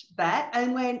 embraced that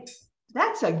and went,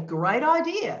 that's a great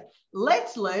idea.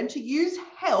 Let's learn to use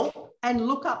help and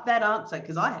look up that answer,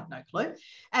 because I had no clue.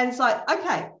 And it's like,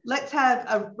 okay, let's have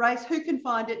a race. Who can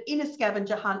find it in a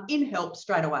scavenger hunt in help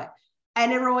straight away?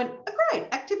 And everyone went, a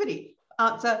great activity.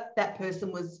 Answer, that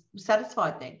person was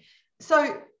satisfied then.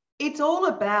 So it's all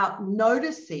about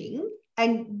noticing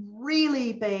and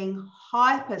really being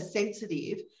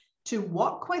hypersensitive to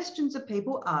what questions are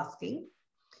people asking,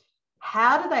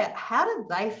 how do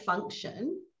they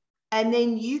function, and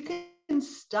then you can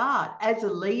start as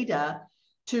a leader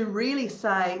to really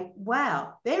say,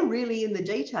 wow, they're really in the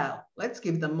detail. Let's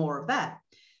give them more of that.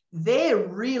 They're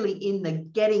really in the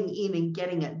getting in and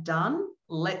getting it done.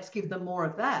 Let's give them more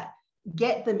of that.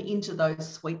 Get them into those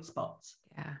sweet spots.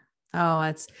 Yeah.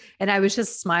 Oh, and I was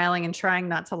just smiling and trying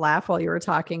not to laugh while you were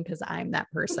talking, because I'm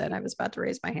that person. I was about to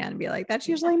raise my hand and be like, that's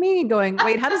usually me going,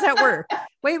 wait, how does that work?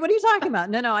 Wait, what are you talking about?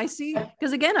 No, I see.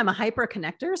 Because again, I'm a hyper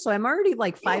connector. So I'm already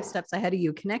like 5 steps ahead of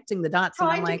you, connecting the dots. Trying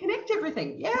and I'm to like, connect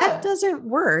everything. Yeah. That doesn't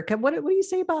work. What do you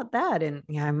say about that? And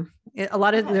yeah,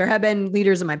 there have been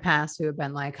leaders in my past who have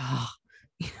been like, oh,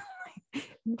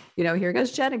 here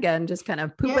goes Jen again, just kind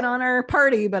of pooping on our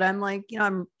party. But I'm like,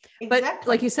 but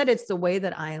like you said, it's the way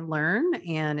that I learn,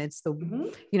 and it's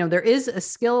the, there is a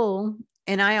skill,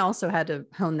 and I also had to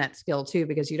hone that skill too,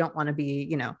 because you don't want to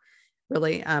be,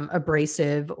 really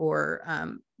abrasive or,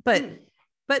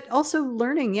 but also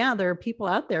learning, there are people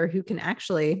out there who can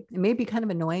actually, it may be kind of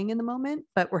annoying in the moment,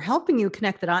 but we're helping you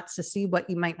connect the dots to see what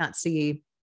you might not see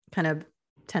kind of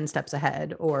 10 steps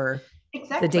ahead, or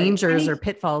the dangers or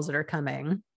pitfalls that are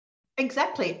coming.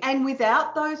 Exactly. And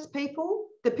without those people,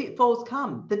 the pitfalls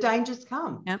come, the dangers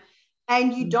come. Yep.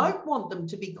 And you don't want them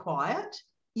to be quiet.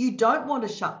 You don't want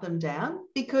to shut them down,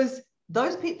 because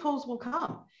those pitfalls will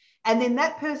come. And then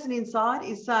that person inside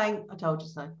is saying, I told you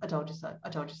so, I told you so, I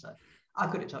told you so. I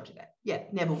could have told you that. Yeah,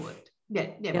 never worked. Yeah,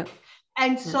 never. Yep.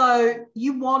 And so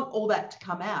you want all that to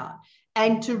come out,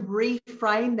 and to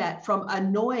reframe that from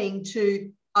annoying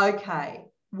to, okay,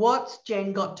 what's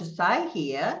Jen got to say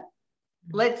here?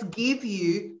 Let's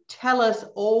tell us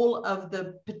all of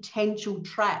the potential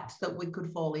traps that we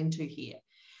could fall into here.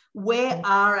 Where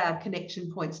are our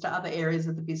connection points to other areas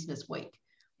of the business week?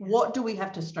 What do we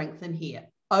have to strengthen here?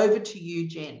 Over to you,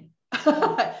 Jen.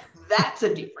 That's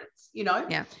a difference,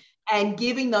 Yeah. And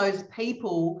giving those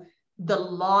people the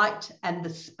light and the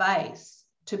space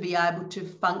to be able to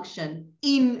function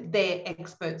in their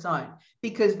expert zone,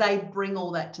 because they bring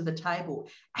all that to the table.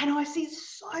 And I see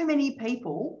so many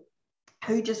people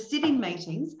who just sit in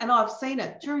meetings, and I've seen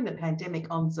it during the pandemic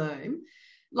on Zoom,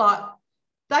 like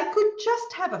they could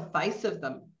just have a face of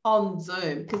them on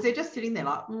Zoom, because they're just sitting there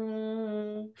like,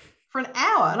 for an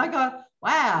hour. And I go,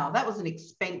 wow, that was an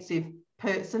expensive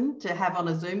person to have on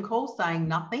a Zoom call saying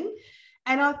nothing.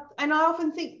 And I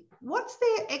often think, what's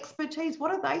their expertise?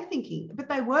 What are they thinking? But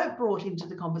they weren't brought into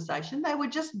the conversation. They were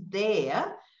just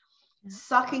there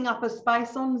sucking up a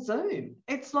space on Zoom.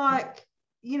 It's like,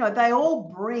 they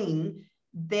all bring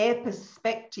their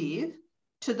perspective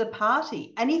to the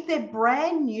party. And if they're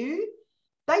brand new,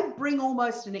 they bring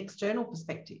almost an external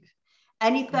perspective.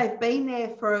 And if they've been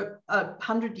there for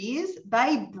 100 years,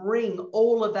 they bring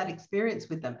all of that experience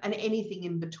with them, and anything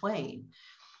in between.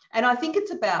 And I think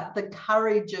it's about the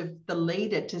courage of the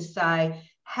leader to say,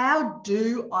 how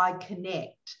do I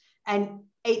connect? And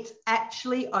it's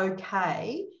actually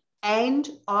okay. And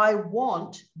I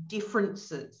want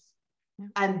differences.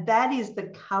 And that is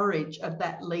the courage of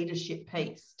that leadership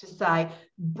piece, to say,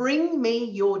 bring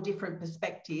me your different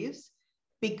perspectives,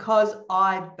 because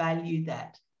I value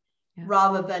that,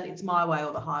 rather than it's my way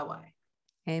or the highway.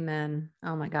 Amen.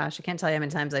 Oh my gosh. I can't tell you how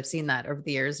many times I've seen that over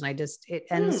the years. And it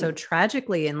ends so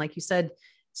tragically. And like you said,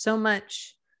 so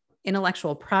much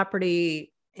intellectual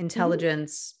property,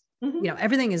 intelligence,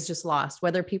 everything is just lost,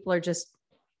 whether people are just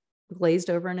glazed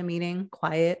over in a meeting,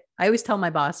 quiet. I always tell my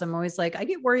boss, I'm always like, I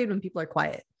get worried when people are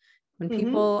quiet. When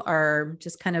people are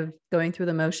just kind of going through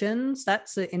the motions,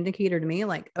 that's an indicator to me,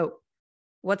 like, oh,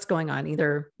 what's going on?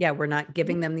 Either, we're not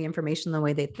giving them the information the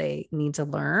way that they need to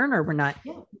learn, or we're not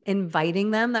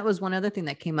inviting them. That was one other thing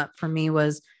that came up for me,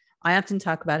 was I often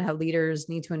talk about how leaders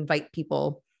need to invite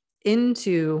people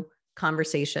into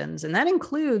conversations. And that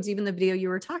includes even the video you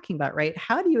were talking about, right?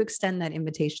 How do you extend that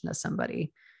invitation to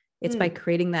somebody? It's by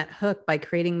creating that hook, by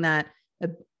creating that a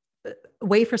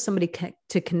way for somebody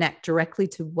to connect directly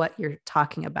to what you're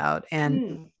talking about.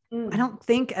 And I don't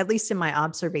think, at least in my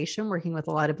observation, working with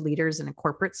a lot of leaders in a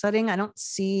corporate setting, I don't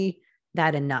see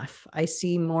that enough. I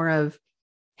see more of,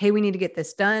 hey, we need to get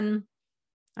this done.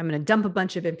 I'm going to dump a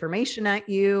bunch of information at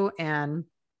you, and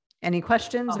any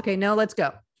questions? Okay, no, let's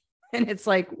go. And it's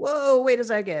like, whoa, wait a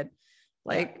second.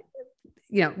 Like,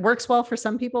 works well for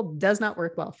some people, does not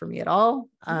work well for me at all.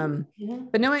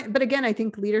 But again, I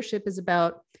think leadership is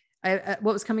about, what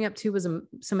was coming up too was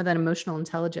some of that emotional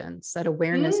intelligence, that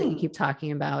awareness that you keep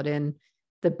talking about. And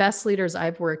the best leaders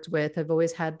I've worked with have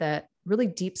always had that really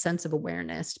deep sense of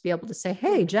awareness to be able to say,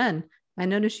 hey, Jen, I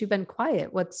noticed you've been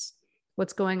quiet. What's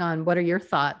going on? What are your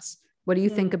thoughts? What do you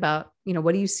think about,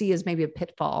 what do you see as maybe a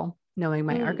pitfall, knowing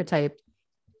my archetype?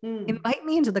 Invite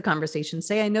me into the conversation.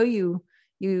 Say, I know you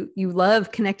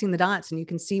love connecting the dots and you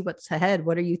can see what's ahead.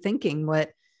 What are you thinking?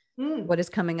 What is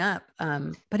coming up?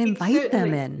 But invite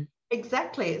them in.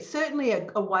 Exactly. It's certainly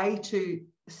a way to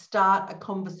start a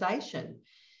conversation.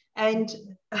 And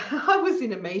I was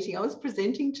in a meeting, I was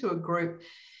presenting to a group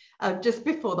just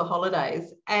before the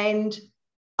holidays, and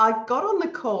I got on the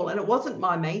call, and it wasn't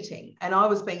my meeting, and I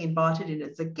was being invited in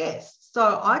as a guest.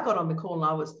 So I got on the call and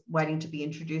I was waiting to be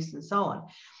introduced and so on.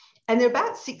 And there were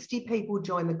about 60 people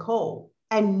joined the call,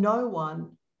 and no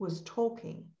one was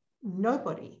talking,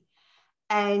 nobody.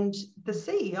 And the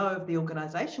CEO of the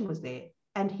organization was there,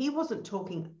 and he wasn't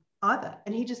talking either.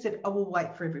 And he just said, I will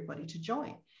wait for everybody to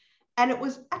join. And it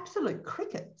was absolute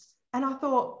crickets. And I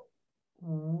thought,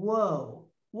 whoa,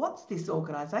 what's this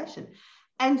organization?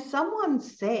 And someone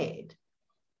said,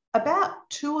 about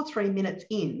 2 or 3 minutes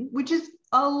in, which is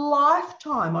a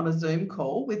lifetime on a Zoom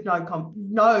call with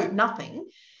nothing,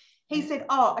 he said,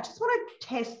 oh, I just want to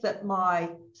test that my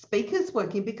speaker's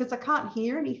working because I can't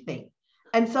hear anything.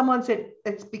 And someone said,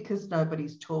 it's because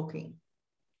nobody's talking.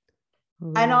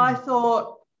 And I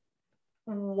thought,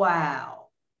 wow.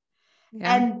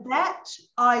 Yeah. And that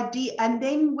idea, and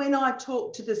then when I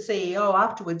talked to the CEO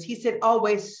afterwards, he said, oh,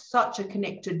 we're such a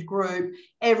connected group.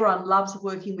 Everyone loves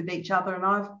working with each other. And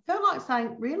I felt like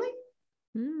saying, really?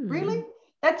 Really?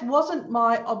 That wasn't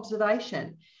my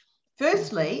observation.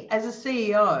 Firstly, as a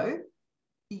CEO,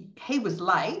 he was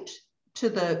late to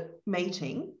the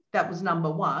meeting. That was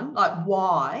number one. Like,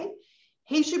 why?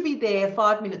 He should be there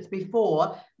 5 minutes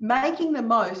before, making the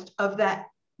most of that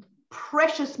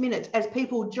precious minutes as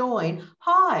people join.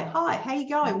 Hi, how you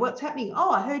going? What's happening?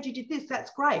 Oh, I heard you did this.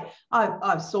 That's great.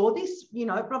 I saw this,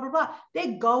 blah, blah, blah.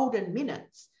 They're golden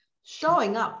minutes.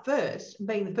 Showing up first,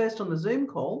 being the first on the Zoom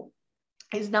call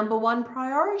is number one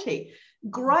priority.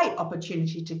 Great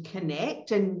opportunity to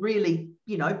connect and really,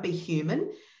 be human.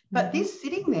 But this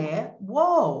sitting there,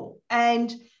 whoa.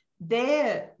 And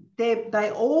they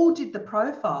all did the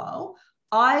profile.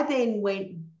 I then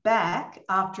went back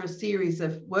after a series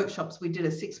of workshops. We did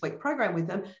a 6-week program with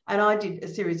them, and I did a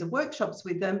series of workshops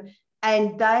with them,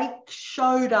 and they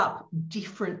showed up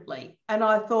differently. And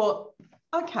I thought,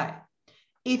 okay,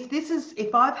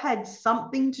 if I've had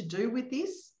something to do with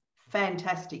this,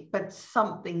 fantastic, but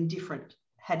something different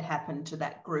had happened to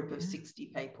that group of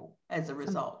 60 people as a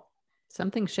result.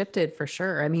 Something shifted for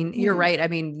sure. I mean, you're right. I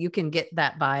mean, you can get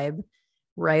that vibe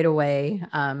right away.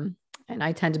 And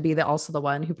I tend to be also the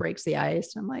one who breaks the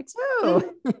ice. And I'm like, so,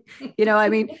 I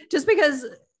mean, just because,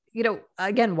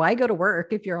 again, why go to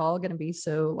work if you're all going to be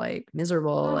so like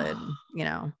miserable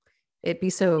and, it'd be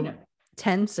so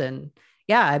tense. And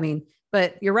yeah, I mean,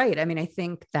 but you're right. I mean, I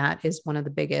think that is one of the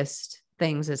biggest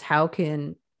things is how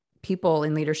can people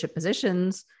in leadership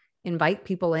positions invite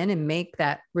people in and make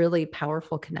that really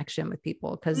powerful connection with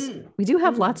people? Because we do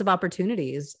have lots of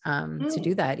opportunities to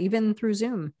do that, even through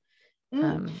Zoom. So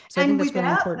I think that's really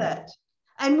important.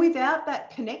 And without that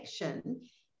connection,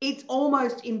 it's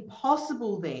almost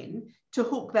impossible then to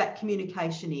hook that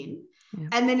communication in. Yeah.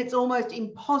 And then it's almost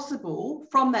impossible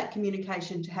from that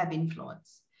communication to have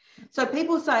influence. So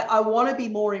people say, I want to be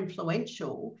more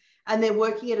influential, and they're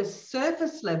working at a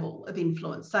surface level of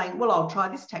influence, saying, well, I'll try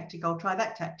this tactic, I'll try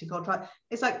that tactic, I'll try.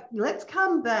 It's like, let's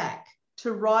come back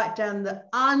to right down the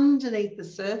underneath the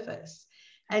surface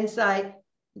and say,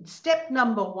 step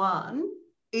number one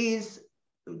is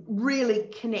really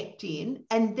connect in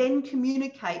and then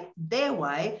communicate their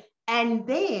way. And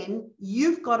then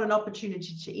you've got an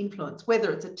opportunity to influence,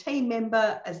 whether it's a team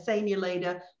member, a senior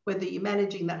leader, whether you're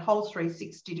managing that whole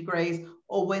 360 degrees,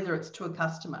 or whether it's to a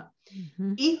customer.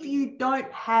 If you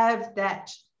don't have that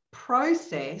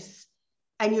process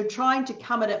and you're trying to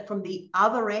come at it from the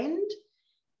other end,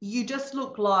 you just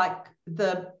look like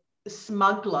the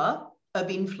smuggler of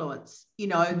influence,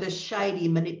 the shady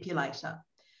manipulator.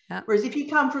 Yeah. Whereas if you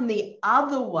come from the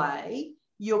other way,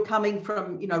 you're coming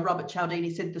from, Robert Cialdini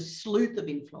said, the sleuth of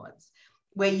influence,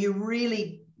 where you're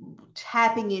really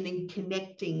tapping in and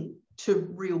connecting to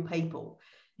real people.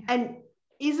 Yeah. And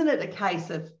isn't it a case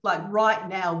of like right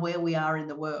now where we are in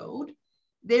the world,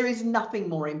 there is nothing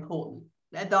more important.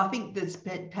 And I think this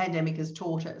pandemic has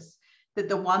taught us that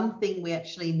the one thing we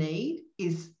actually need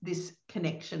is this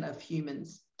connection of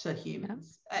humans to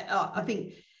humans. I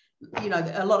think, you know,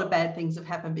 a lot of bad things have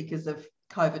happened because of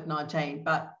COVID-19,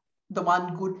 but the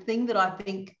one good thing that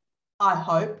I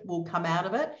hope will come out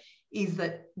of it is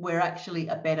that we're actually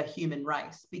a better human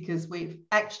race, because we've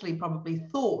actually probably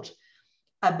thought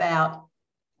about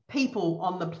people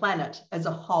on the planet as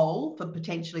a whole for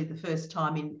potentially the first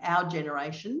time in our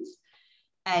generations,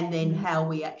 and then how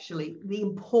we actually, the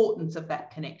importance of that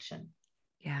connection.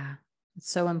 Yeah, it's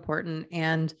so important.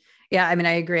 And yeah, I mean,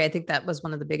 I agree. I think that was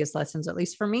one of the biggest lessons, at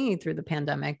least for me through the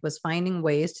pandemic, was finding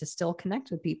ways to still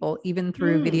connect with people, even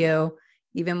through video,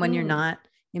 even when you're not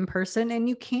in person, and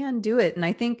you can do it. And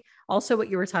I think also what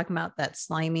you were talking about, that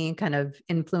slimy kind of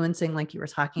influencing, like you were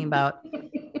talking about,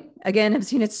 again, I've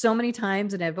seen it so many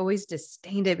times and I've always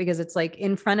disdained it, because it's like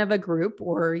in front of a group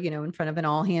or, you know, in front of an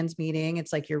all hands meeting,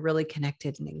 it's like you're really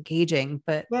connected and engaging.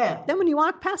 But then when you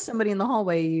walk past somebody in the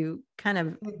hallway, you kind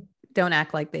of don't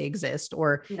act like they exist.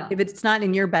 Or if it's not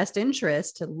in your best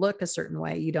interest to look a certain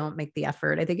way, you don't make the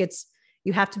effort. I think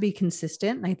you have to be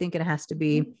consistent. And I think it has to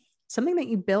be something that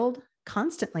you build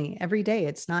constantly every day.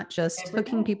 It's not just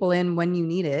hooking people in when you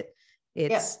need it.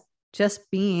 It's just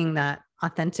being that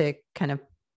authentic kind of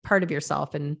part of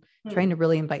yourself and trying to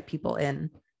really invite people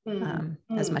in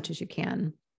as much as you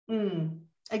can.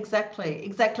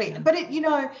 Exactly. But it, you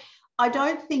know, I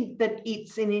don't think that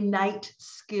it's an innate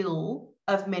skill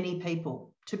of many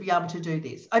people to be able to do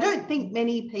this. I don't think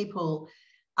many people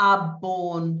are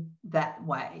born that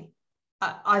way.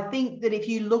 I think that if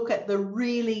you look at the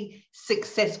really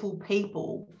successful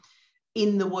people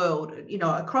in the world, you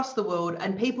know, across the world,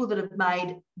 and people that have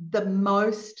made the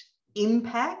most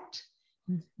impact,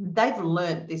 they've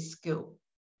learned this skill.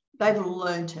 They've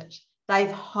learned it.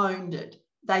 They've honed it.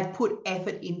 They've put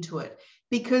effort into it,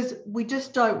 because we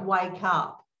just don't wake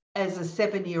up as a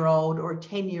 7-year-old or a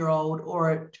 10-year-old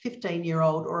or a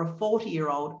 15-year-old or a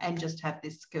 40-year-old and just have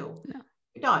this skill. No.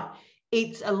 We don't.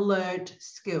 It's a learned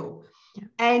skill. Yeah.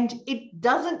 And it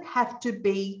doesn't have to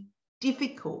be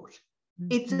difficult.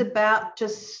 It's about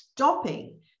just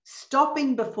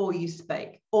stopping before you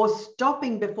speak, or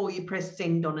stopping before you press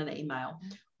send on an email,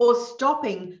 or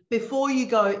stopping before you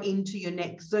go into your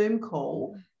next Zoom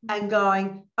call and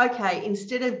going, okay,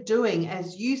 instead of doing,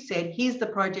 as you said, here's the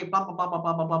project, blah, blah, blah, blah,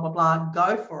 blah, blah, blah, blah, blah,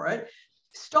 go for it.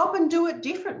 Stop and do it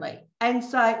differently and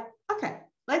say, okay,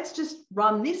 let's just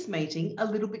run this meeting a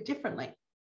little bit differently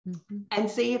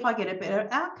and see if I get a better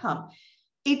outcome.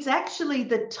 It's actually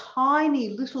the tiny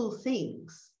little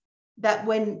things that,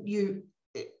 when you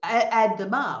add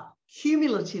them up,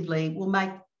 cumulatively will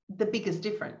make the biggest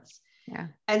difference. Yeah.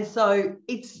 And so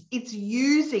it's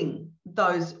using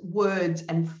those words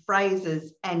and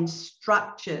phrases and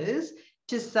structures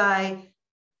to say,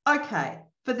 okay,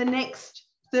 for the next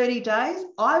 30 days,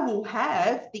 I will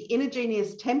have the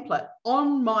InnerGenius template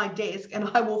on my desk and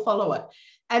I will follow it.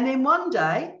 And then one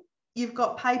day you've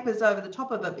got papers over the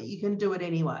top of it, but you can do it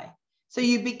anyway. So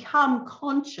you become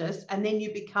conscious, and then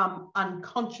you become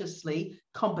unconsciously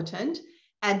competent,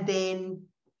 and then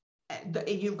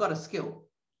you've got a skill,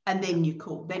 and then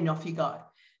then off you go.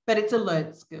 But it's a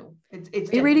learned skill. Are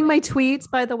you reading my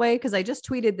tweets, by the way? Because I just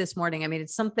tweeted this morning. I mean,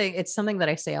 it's something that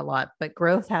I say a lot, but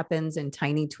growth happens in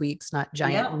tiny tweaks, not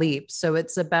giant leaps. So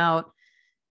it's about,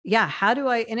 how do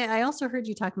and I also heard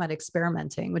you talk about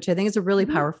experimenting, which I think is a really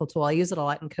powerful tool. I use it a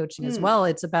lot in coaching as well.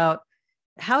 It's about,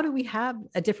 how do we have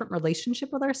a different relationship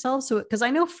with ourselves? So, because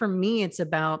I know for me, it's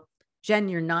about, Jen,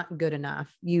 you're not good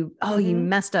enough. You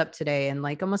messed up today. And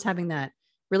like almost having that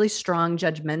really strong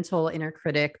judgmental inner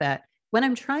critic that when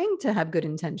I'm trying to have good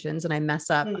intentions and I mess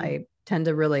up, I tend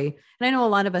to really, and I know a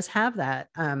lot of us have that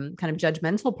kind of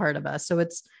judgmental part of us. So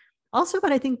it's also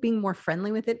about, I think, being more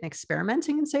friendly with it and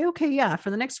experimenting and say, okay,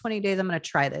 for the next 20 days, I'm going to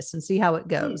try this and see how it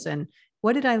goes. And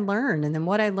what did I learn? And then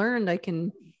what I learned, I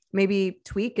can maybe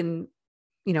tweak and,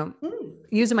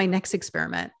 use in my next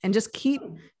experiment, and just keep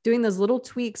doing those little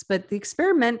tweaks. But the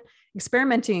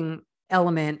experimenting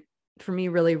element for me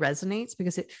really resonates,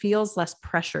 because it feels less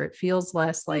pressure. It feels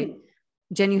less like,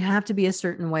 Jen, you have to be a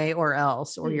certain way or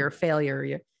else, or you're a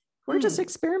failure. We're just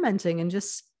experimenting and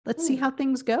just, let's see how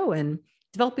things go, and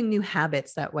developing new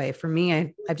habits that way. For me,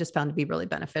 I've just found to be really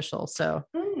beneficial. So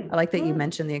I like that you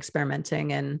mentioned the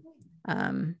experimenting and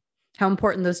how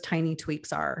important those tiny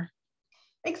tweaks are.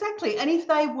 Exactly. And if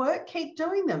they work, keep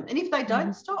doing them. And if they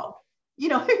don't, stop.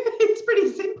 It's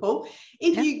pretty simple.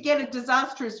 If you get a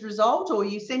disastrous result, or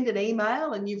you send an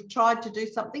email and you've tried to do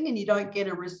something and you don't get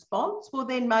a response, well,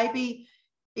 then maybe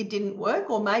it didn't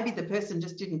work, or maybe the person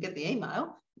just didn't get the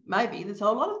email. maybe there's a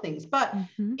whole lot of things, but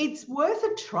Mm-hmm. it's worth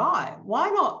a try. Why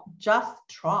not just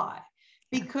try?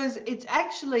 Because it's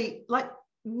actually like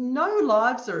no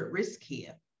lives are at risk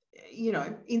here. You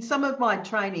know, in some of my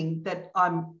training that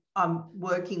I'm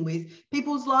working with,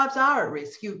 people's lives are at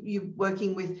risk. You're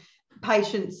working with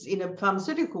patients in a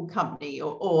pharmaceutical company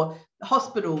or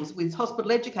hospitals with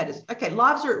hospital educators. Okay,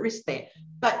 lives are at risk there.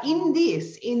 But in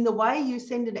this, in the way you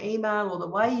send an email or the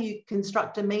way you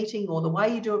construct a meeting or the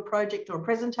way you do a project or a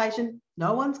presentation,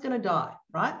 no one's going to die,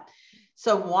 right?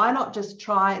 So why not just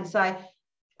try and say,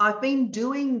 I've been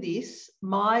doing this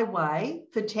my way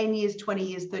for 10 years, 20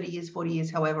 years, 30 years, 40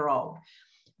 years, however old,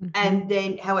 and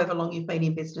then however long you've been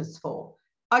in business for.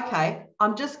 Okay,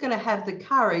 I'm just going to have the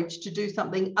courage to do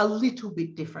something a little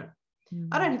bit different.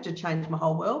 I don't have to change my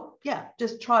whole world. Yeah,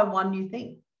 just try one new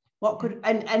thing. What could,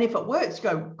 and if it works,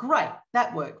 go, great,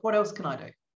 that worked. What else can I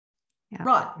do? Yeah.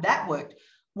 Right, that worked.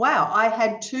 Wow, I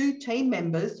had 2 team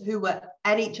members who were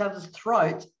at each other's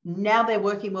throats. Now they're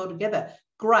working well together.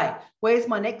 Great. Where's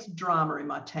my next drama in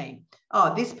my team?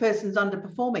 Oh, this person's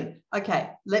underperforming. Okay,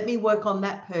 let me work on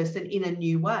that person in a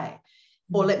new way.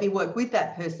 Or let me work with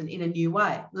that person in a new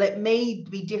way. Let me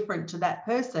be different to that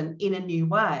person in a new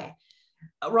way.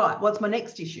 Right, what's my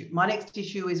next issue? My next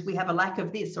issue is we have a lack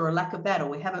of this or a lack of that, or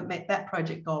we haven't met that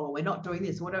project goal, or we're not doing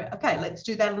this. Or whatever. Okay, let's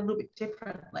do that a little bit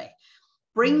differently.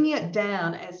 Bringing it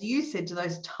down, as you said, to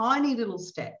those tiny little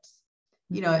steps,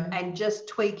 you know, and just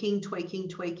tweaking,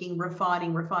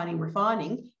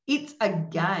 refining. It's a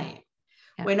game.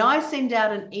 Yeah. When I send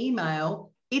out an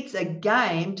email, it's a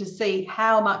game to see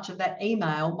how much of that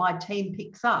email my team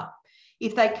picks up.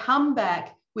 If they come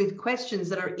back with questions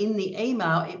that are in the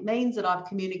email, it means that I've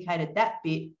communicated that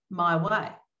bit my way.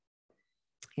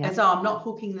 Yeah. And so I'm not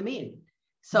hooking them in.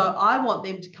 So I want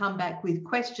them to come back with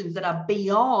questions that are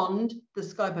beyond the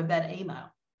scope of that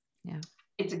email. Yeah.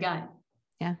 It's a game.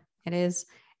 Yeah, it is.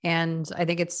 And I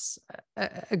think it's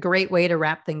a great way to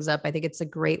wrap things up. I think it's a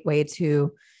great way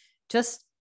to just,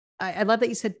 I love that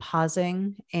you said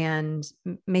pausing and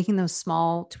making those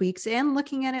small tweaks and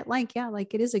looking at it like, yeah,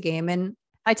 like it is a game. And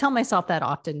I tell myself that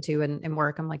often too in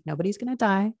work. I'm like, nobody's going to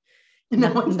die.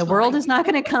 The world is not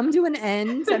going to come to an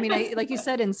end. I mean, like you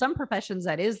said, in some professions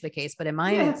that is the case, but in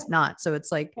mine, it's not. So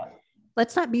it's like,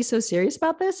 let's not be so serious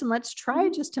about this. And let's try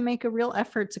just to make a real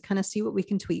effort to kind of see what we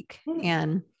can tweak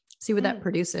and see what that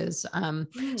produces.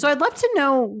 So I'd love to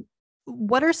know,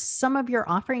 what are some of your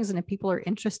offerings? And if people are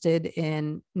interested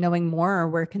in knowing more,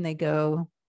 where can they go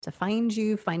to find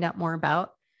you, find out more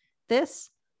about this?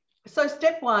 So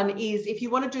step 1 is, if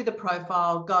you want to do the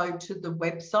profile, go to the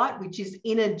website, which is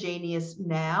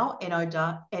innergeniusnow,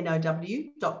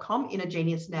 NOW.com,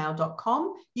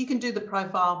 innergeniusnow.com. You can do the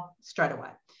profile straight away.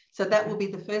 So that will be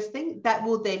the first thing. That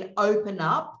will then open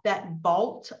up that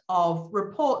vault of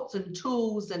reports and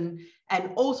tools and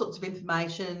all sorts of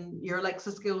information, your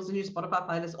Alexa skills and your Spotify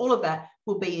playlist, all of that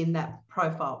will be in that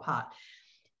profile part.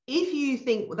 If you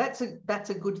think, well, that's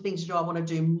a good thing to do, I want to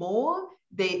do more,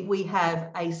 then we have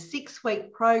a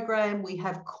 6-week program. We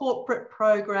have corporate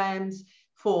programs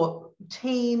for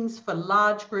teams, for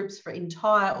large groups, for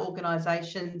entire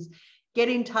organizations. Get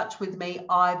in touch with me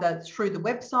either through the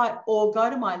website or go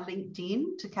to my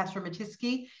LinkedIn to Catherine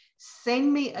Matisky,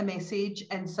 send me a message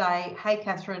and say, hey,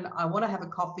 Catherine, I want to have a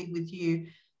coffee with you.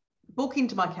 Book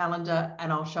into my calendar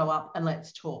and I'll show up and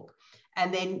let's talk.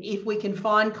 And then if we can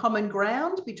find common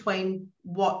ground between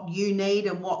what you need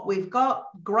and what we've got,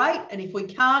 great. And if we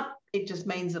can't, it just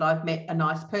means that I've met a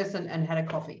nice person and had a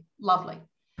coffee. Lovely.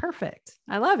 Perfect.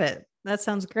 I love it. That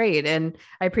sounds great. And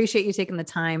I appreciate you taking the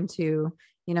time to,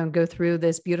 you know, go through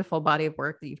this beautiful body of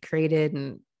work that you've created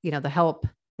and, you know, the help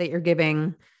that you're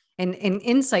giving and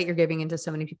insight you're giving into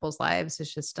so many people's lives.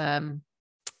 It's just,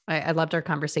 I loved our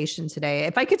conversation today.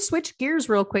 If I could switch gears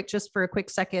real quick, just for a quick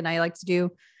second, I like to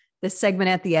do this segment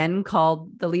at the end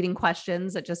called the leading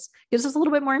questions. That just gives us a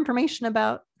little bit more information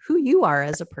about who you are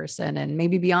as a person and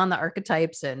maybe beyond the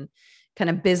archetypes and kind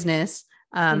of business.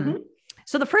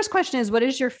 So the first question is, what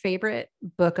is your favorite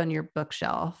book on your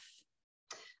bookshelf?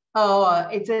 Oh,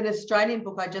 it's an Australian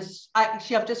book. I've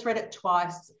just read it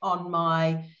twice on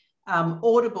my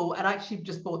Audible, and I actually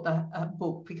just bought the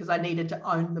book because I needed to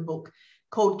own the book,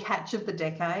 called Catch of the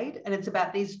Decade. And it's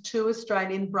about these 2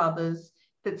 Australian brothers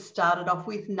that started off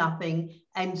with nothing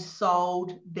and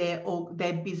sold their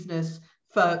business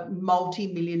for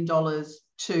multi-million dollars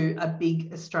to a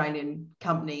big Australian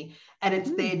company. And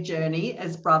it's their journey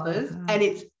as brothers. And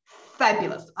it's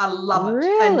fabulous. I love it.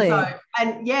 Really?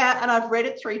 And I've read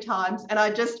it 3 times, and I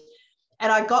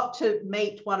got to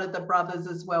meet one of the brothers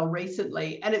as well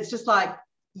recently. And it's just like,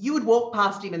 you would walk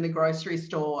past him in the grocery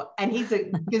store, and he's a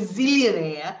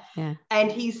gazillionaire. Yeah.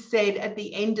 And he said at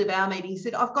the end of our meeting, he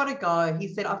said, I've got to go. He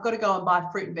said, I've got to go and buy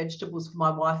fruit and vegetables for my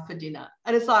wife for dinner.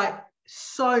 And it's like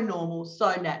so normal,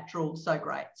 so natural, so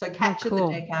great. So Catch of the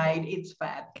Decade, it's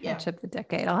fab. Catch of the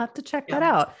Decade. I'll have to check that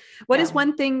out. What is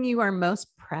one thing you are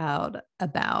most proud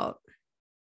about?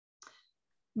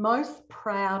 Most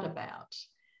proud about?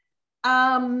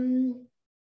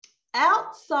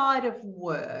 Outside of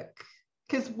work,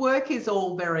 because work is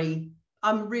all very,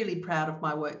 I'm really proud of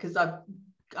my work, because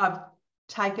I've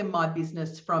taken my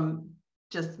business from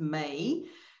just me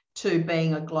to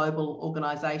being a global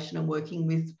organisation and working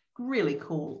with really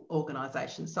cool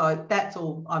organisations. So that's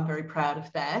all, I'm very proud of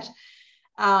that.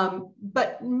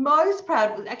 But most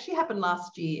proud, it actually happened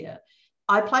last year.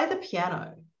 I play the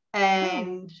piano,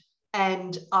 and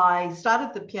I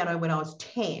started the piano when I was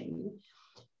 10.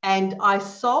 And I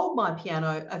sold my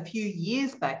piano a few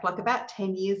years back, like about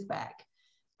 10 years back.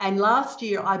 And last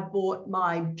year I bought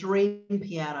my dream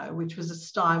piano, which was a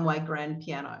Steinway grand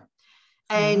piano.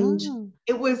 And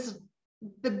it was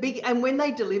the big, and when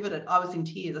they delivered it, I was in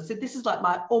tears. I said, this is like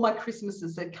all my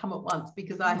Christmases had come at once,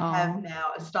 because I have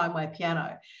now a Steinway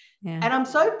piano. Yeah. And I'm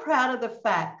so proud of the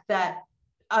fact that,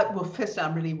 well, first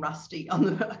I'm really rusty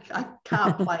I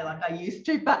can't play like I used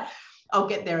to, but I'll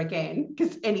get there again,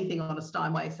 because anything on a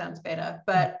Steinway sounds better.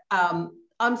 But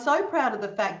I'm so proud of the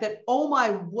fact that all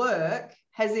my work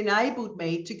has enabled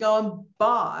me to go and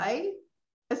buy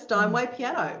a Steinway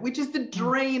piano, which is the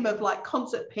dream of like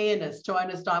concert pianists, to own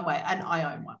a Steinway, and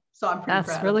I own one. So I'm pretty proud.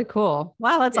 That's really cool.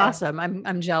 Wow, that's awesome.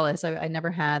 I'm jealous. I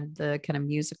never had the kind of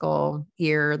musical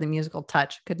ear, the musical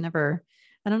touch. Could never,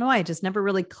 I don't know why, it just never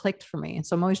really clicked for me.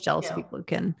 So I'm always jealous of people who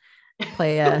can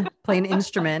play an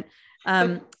instrument.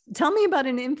 Tell me about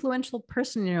an influential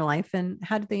person in your life, and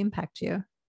how did they impact you?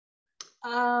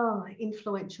 Oh,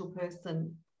 influential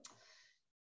person.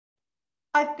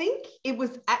 I think it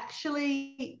was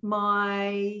actually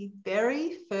my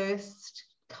very first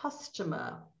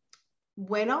customer.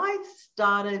 When I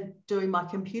started doing my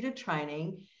computer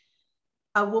training,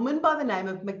 a woman by the name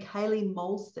of Michaeli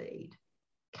Molseed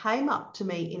came up to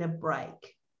me in a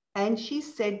break, and she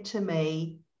said to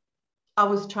me, I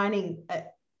was training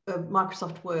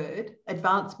Microsoft Word,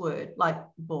 advanced Word, like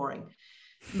boring,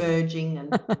 merging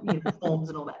and forms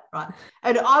and all that, right?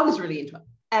 And I was really into it,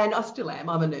 and I still am.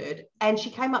 I'm a nerd. And she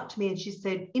came up to me and she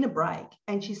said, in a break,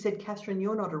 and she said, Catherine,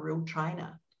 you're not a real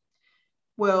trainer.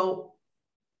 Well,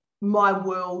 my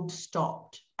world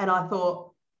stopped, and I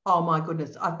thought, oh my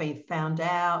goodness, I've been found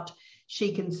out.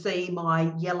 She can see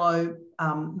my yellow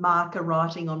marker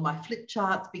writing on my flip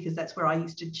charts, because that's where I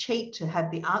used to cheat to have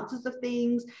the answers of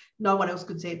things. No one else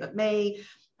could see it but me.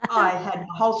 I had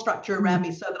a whole structure around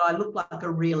me so that I looked like a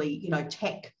really,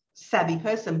 tech savvy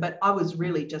person, but I was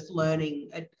really just learning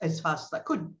as fast as I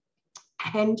could.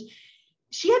 And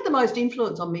she had the most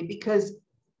influence on me, because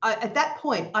at that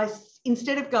point,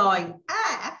 instead of going,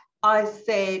 I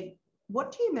said,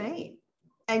 what do you mean?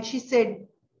 And she said,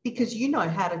 because you know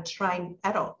how to train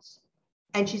adults.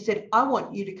 And she said, I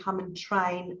want you to come and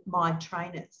train my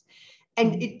trainers.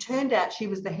 And it turned out she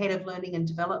was the head of learning and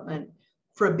development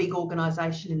for a big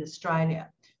organisation in Australia.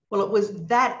 Well, it was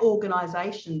that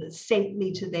organisation that sent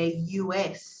me to their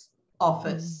US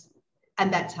office.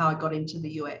 And that's how I got into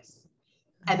the US.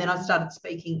 And then I started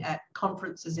speaking at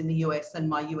conferences in the US, and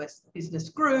my US business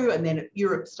grew, and then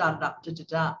Europe started up.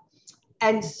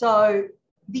 And so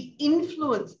the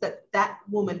influence that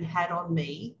woman had on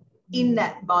me in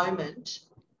that moment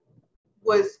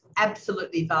was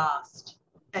absolutely vast.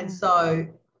 And so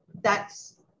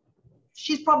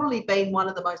she's probably been one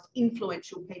of the most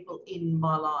influential people in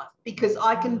my life, because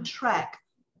I can track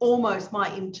almost my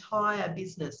entire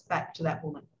business back to that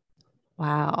woman.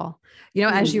 Wow.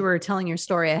 As you were telling your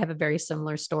story, I have a very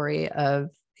similar story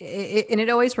of it, and it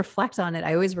always reflect on it.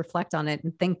 I always reflect on it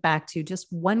and think back to just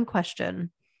one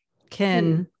question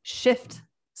can shift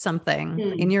something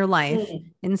in your life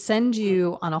and send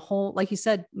you on a whole, like you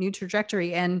said, new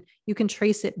trajectory. And you can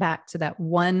trace it back to that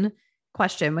one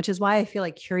question, which is why I feel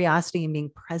like curiosity and being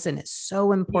present is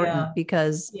so important,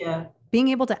 because being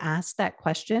able to ask that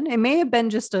question, it may have been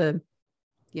just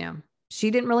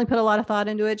she didn't really put a lot of thought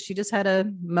into it. She just had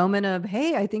a moment of,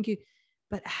 hey, I think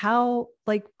but how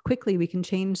quickly we can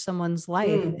change someone's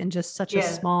life in just such a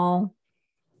small,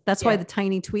 that's why the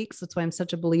tiny tweaks, that's why I'm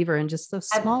such a believer in just those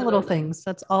small little things.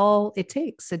 That's all it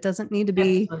takes. It doesn't need to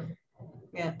be,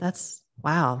 that's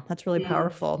really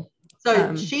powerful.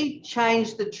 So she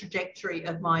changed the trajectory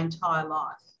of my entire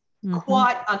life,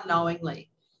 quite unknowingly.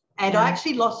 And I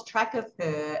actually lost track of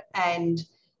her. And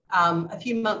a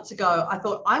few months ago, I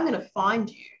thought, I'm going to find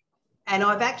you And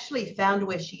I've actually found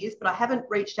where she is, but I haven't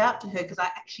reached out to her because I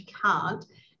actually can't.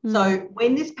 Mm. So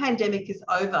when this pandemic is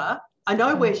over, I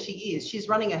know where she is. She's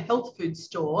running a health food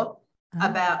store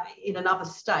about in another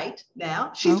state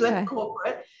now. She's left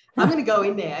corporate. I'm going to go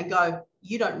in there and go,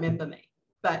 you don't remember me,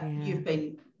 but you've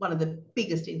been one of the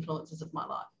biggest influences of my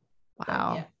life.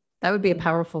 Wow. So, yeah. That would be a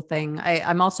powerful thing.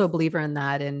 I'm also a believer in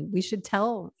that. And we should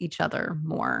tell each other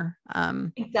more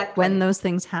exactly when those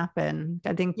things happen.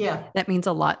 I think that means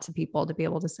a lot to people to be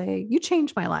able to say, you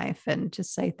changed my life, and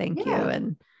just say thank you.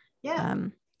 And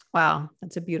wow,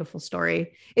 that's a beautiful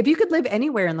story. If you could live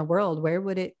anywhere in the world, where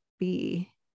would it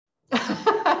be?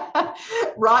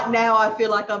 Right now, I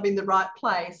feel like I'm in the right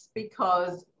place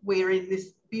because we're in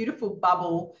this beautiful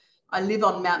bubble. I live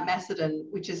on Mount Macedon,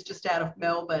 which is just out of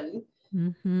Melbourne.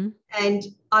 Mm-hmm. And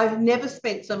I've never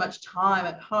spent so much time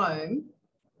at home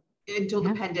until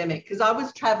the pandemic, because I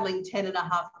was traveling 10 and a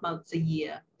half months a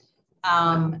year.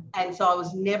 And so I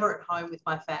was never at home with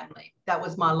my family. That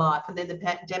was my life. And then the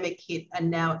pandemic hit, and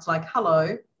now it's like,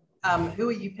 hello, who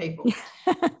are you people?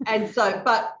 And so,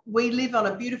 but we live on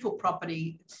a beautiful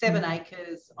property, 7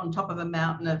 acres on top of a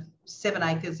mountain of 7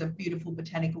 acres of beautiful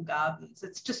botanical gardens.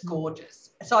 It's just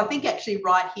gorgeous. So I think actually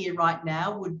right here, right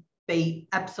now would be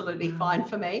absolutely fine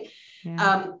for me.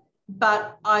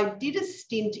 But I did a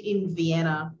stint in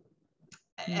Vienna,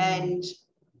 and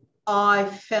I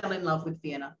fell in love with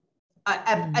Vienna.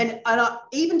 And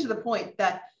even to the point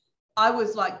that I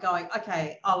was like going,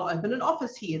 okay, I'll open an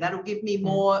office here. That'll give me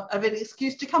more of an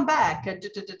excuse to come back.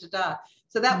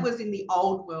 So that was in the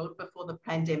old world before the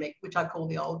pandemic, which I call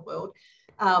the old world.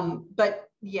 But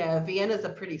yeah, Vienna's a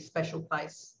pretty special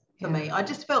place for me. I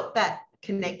just felt that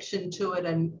connection to it,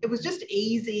 and it was just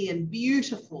easy and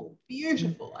beautiful.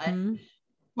 And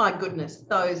my goodness,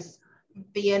 those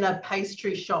Vienna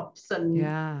pastry shops and,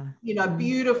 you know,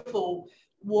 beautiful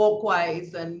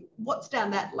walkways, and what's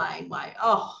down that laneway.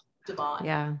 Oh, divine.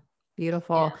 Yeah.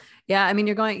 Beautiful. Yeah. I mean,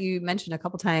 you mentioned a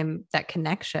couple of times that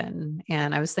connection.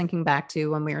 And I was thinking back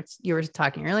to when you were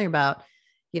talking earlier about,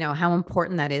 you know, how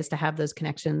important that is to have those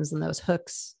connections and those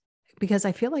hooks, because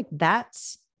I feel like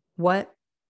that's what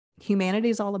humanity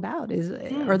is all about,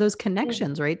 are those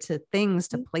connections, right? To things,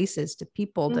 to places, to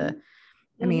people,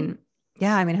 I mean,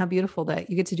 how beautiful that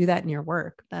you get to do that in your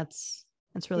work. That's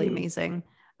really amazing.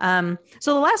 So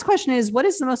the last question is, what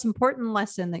is the most important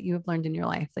lesson that you have learned in your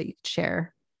life that you could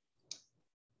share?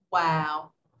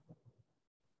 Wow.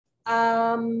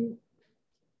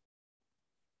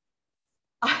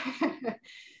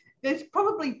 There's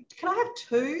probably, can I have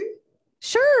two?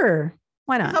 Sure.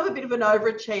 Why not? I'm a bit of an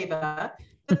overachiever.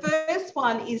 The first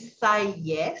one is say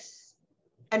yes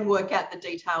and work out the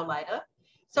detail later.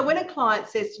 So when a client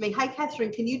says to me, hey,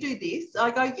 Catherine, can you do this?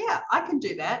 I go, yeah, I can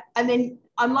do that. And then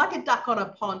I'm like a duck on a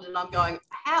pond, and I'm going,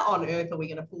 how on earth are we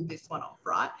going to pull this one off,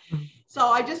 right? So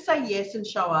I just say yes and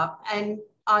show up. And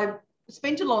I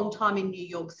spent a long time in New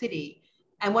York City.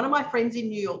 And one of my friends in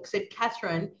New York said,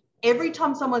 Catherine, every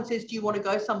time someone says, do you want to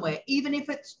go somewhere, even if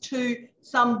it's to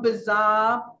some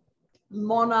bizarre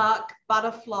monarch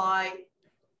butterfly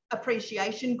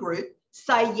appreciation group,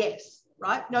 say yes.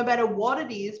 Right? No matter what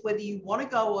it is, whether you want to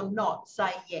go or not,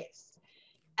 say yes.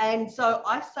 And so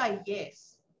I say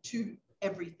yes to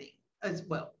everything as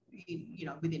well, you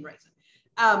know, within reason,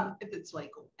 if it's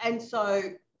legal. And so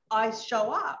I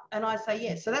show up and I say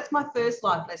yes. So that's my first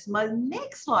life lesson. My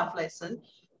next life lesson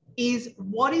is,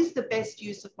 what is the best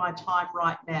use of my time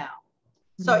right now?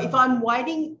 So if I'm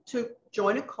waiting to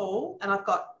join a call and I've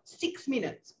got 6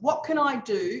 minutes, what can I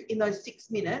do in those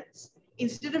 6 minutes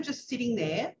instead of just sitting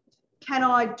there? Can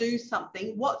I do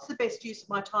something? What's the best use of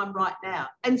my time right now?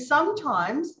 And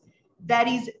sometimes that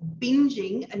is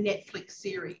binging a Netflix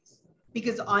series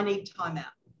because I need time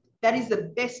out. That is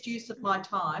the best use of my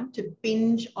time, to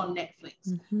binge on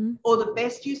Netflix. Or the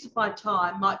best use of my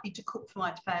time might be to cook for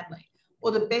my family. Or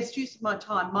the best use of my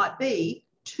time might be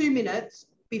 2 minutes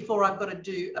before I've got to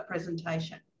do a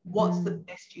presentation. What's the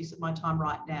best use of my time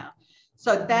right now?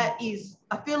 So that is,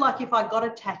 I feel like if I got a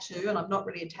tattoo, and I'm not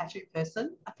really a tattoo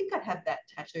person, I think I'd have that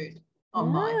tattooed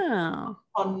on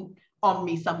on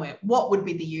me somewhere. What would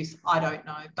be the use? I don't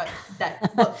know. But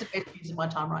what's the best use of my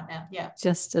time right now? Yeah.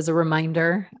 Just as a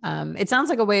reminder. It sounds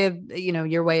like a way of, you know,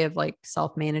 your way of like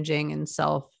self-managing and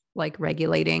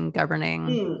regulating,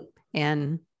 governing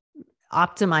and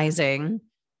optimizing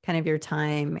kind of your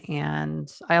time.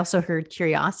 And I also heard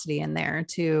curiosity in there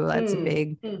too. That's a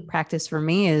big practice for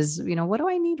me, is, you know, what do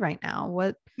I need right now?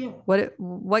 What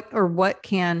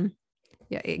can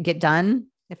get done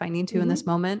if I need to in this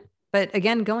moment? But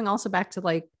again, going also back to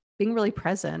like being really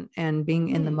present and being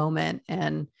in the moment.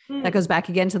 And Mm. that goes back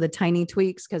again to the tiny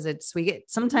tweaks. Cause we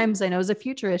get, sometimes I know as a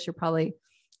futurist, you're probably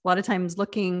a lot of times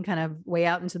looking kind of way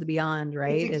out into the beyond,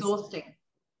 right? It's exhausting.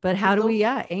 But how do we,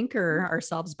 anchor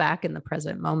ourselves back in the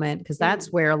present moment? Cause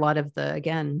that's where a lot of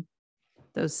again,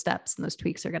 those steps and those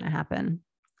tweaks are going to happen.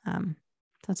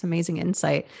 That's amazing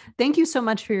insight. Thank you so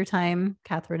much for your time,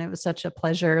 Catherine. It was such a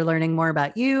pleasure learning more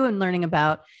about you and learning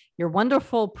about your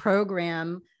wonderful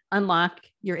program, Unlock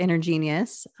Your Inner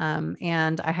Genius.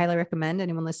 And I highly recommend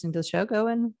anyone listening to the show, go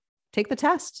and take the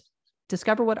test,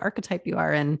 discover what archetype you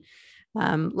are. And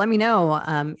let me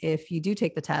know if you do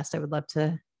take the test. I would love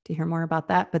to hear more about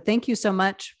that. But thank you so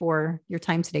much for your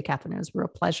time today, Catherine. It was a real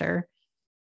pleasure.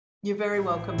 You're very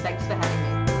welcome. Thanks for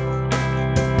having me.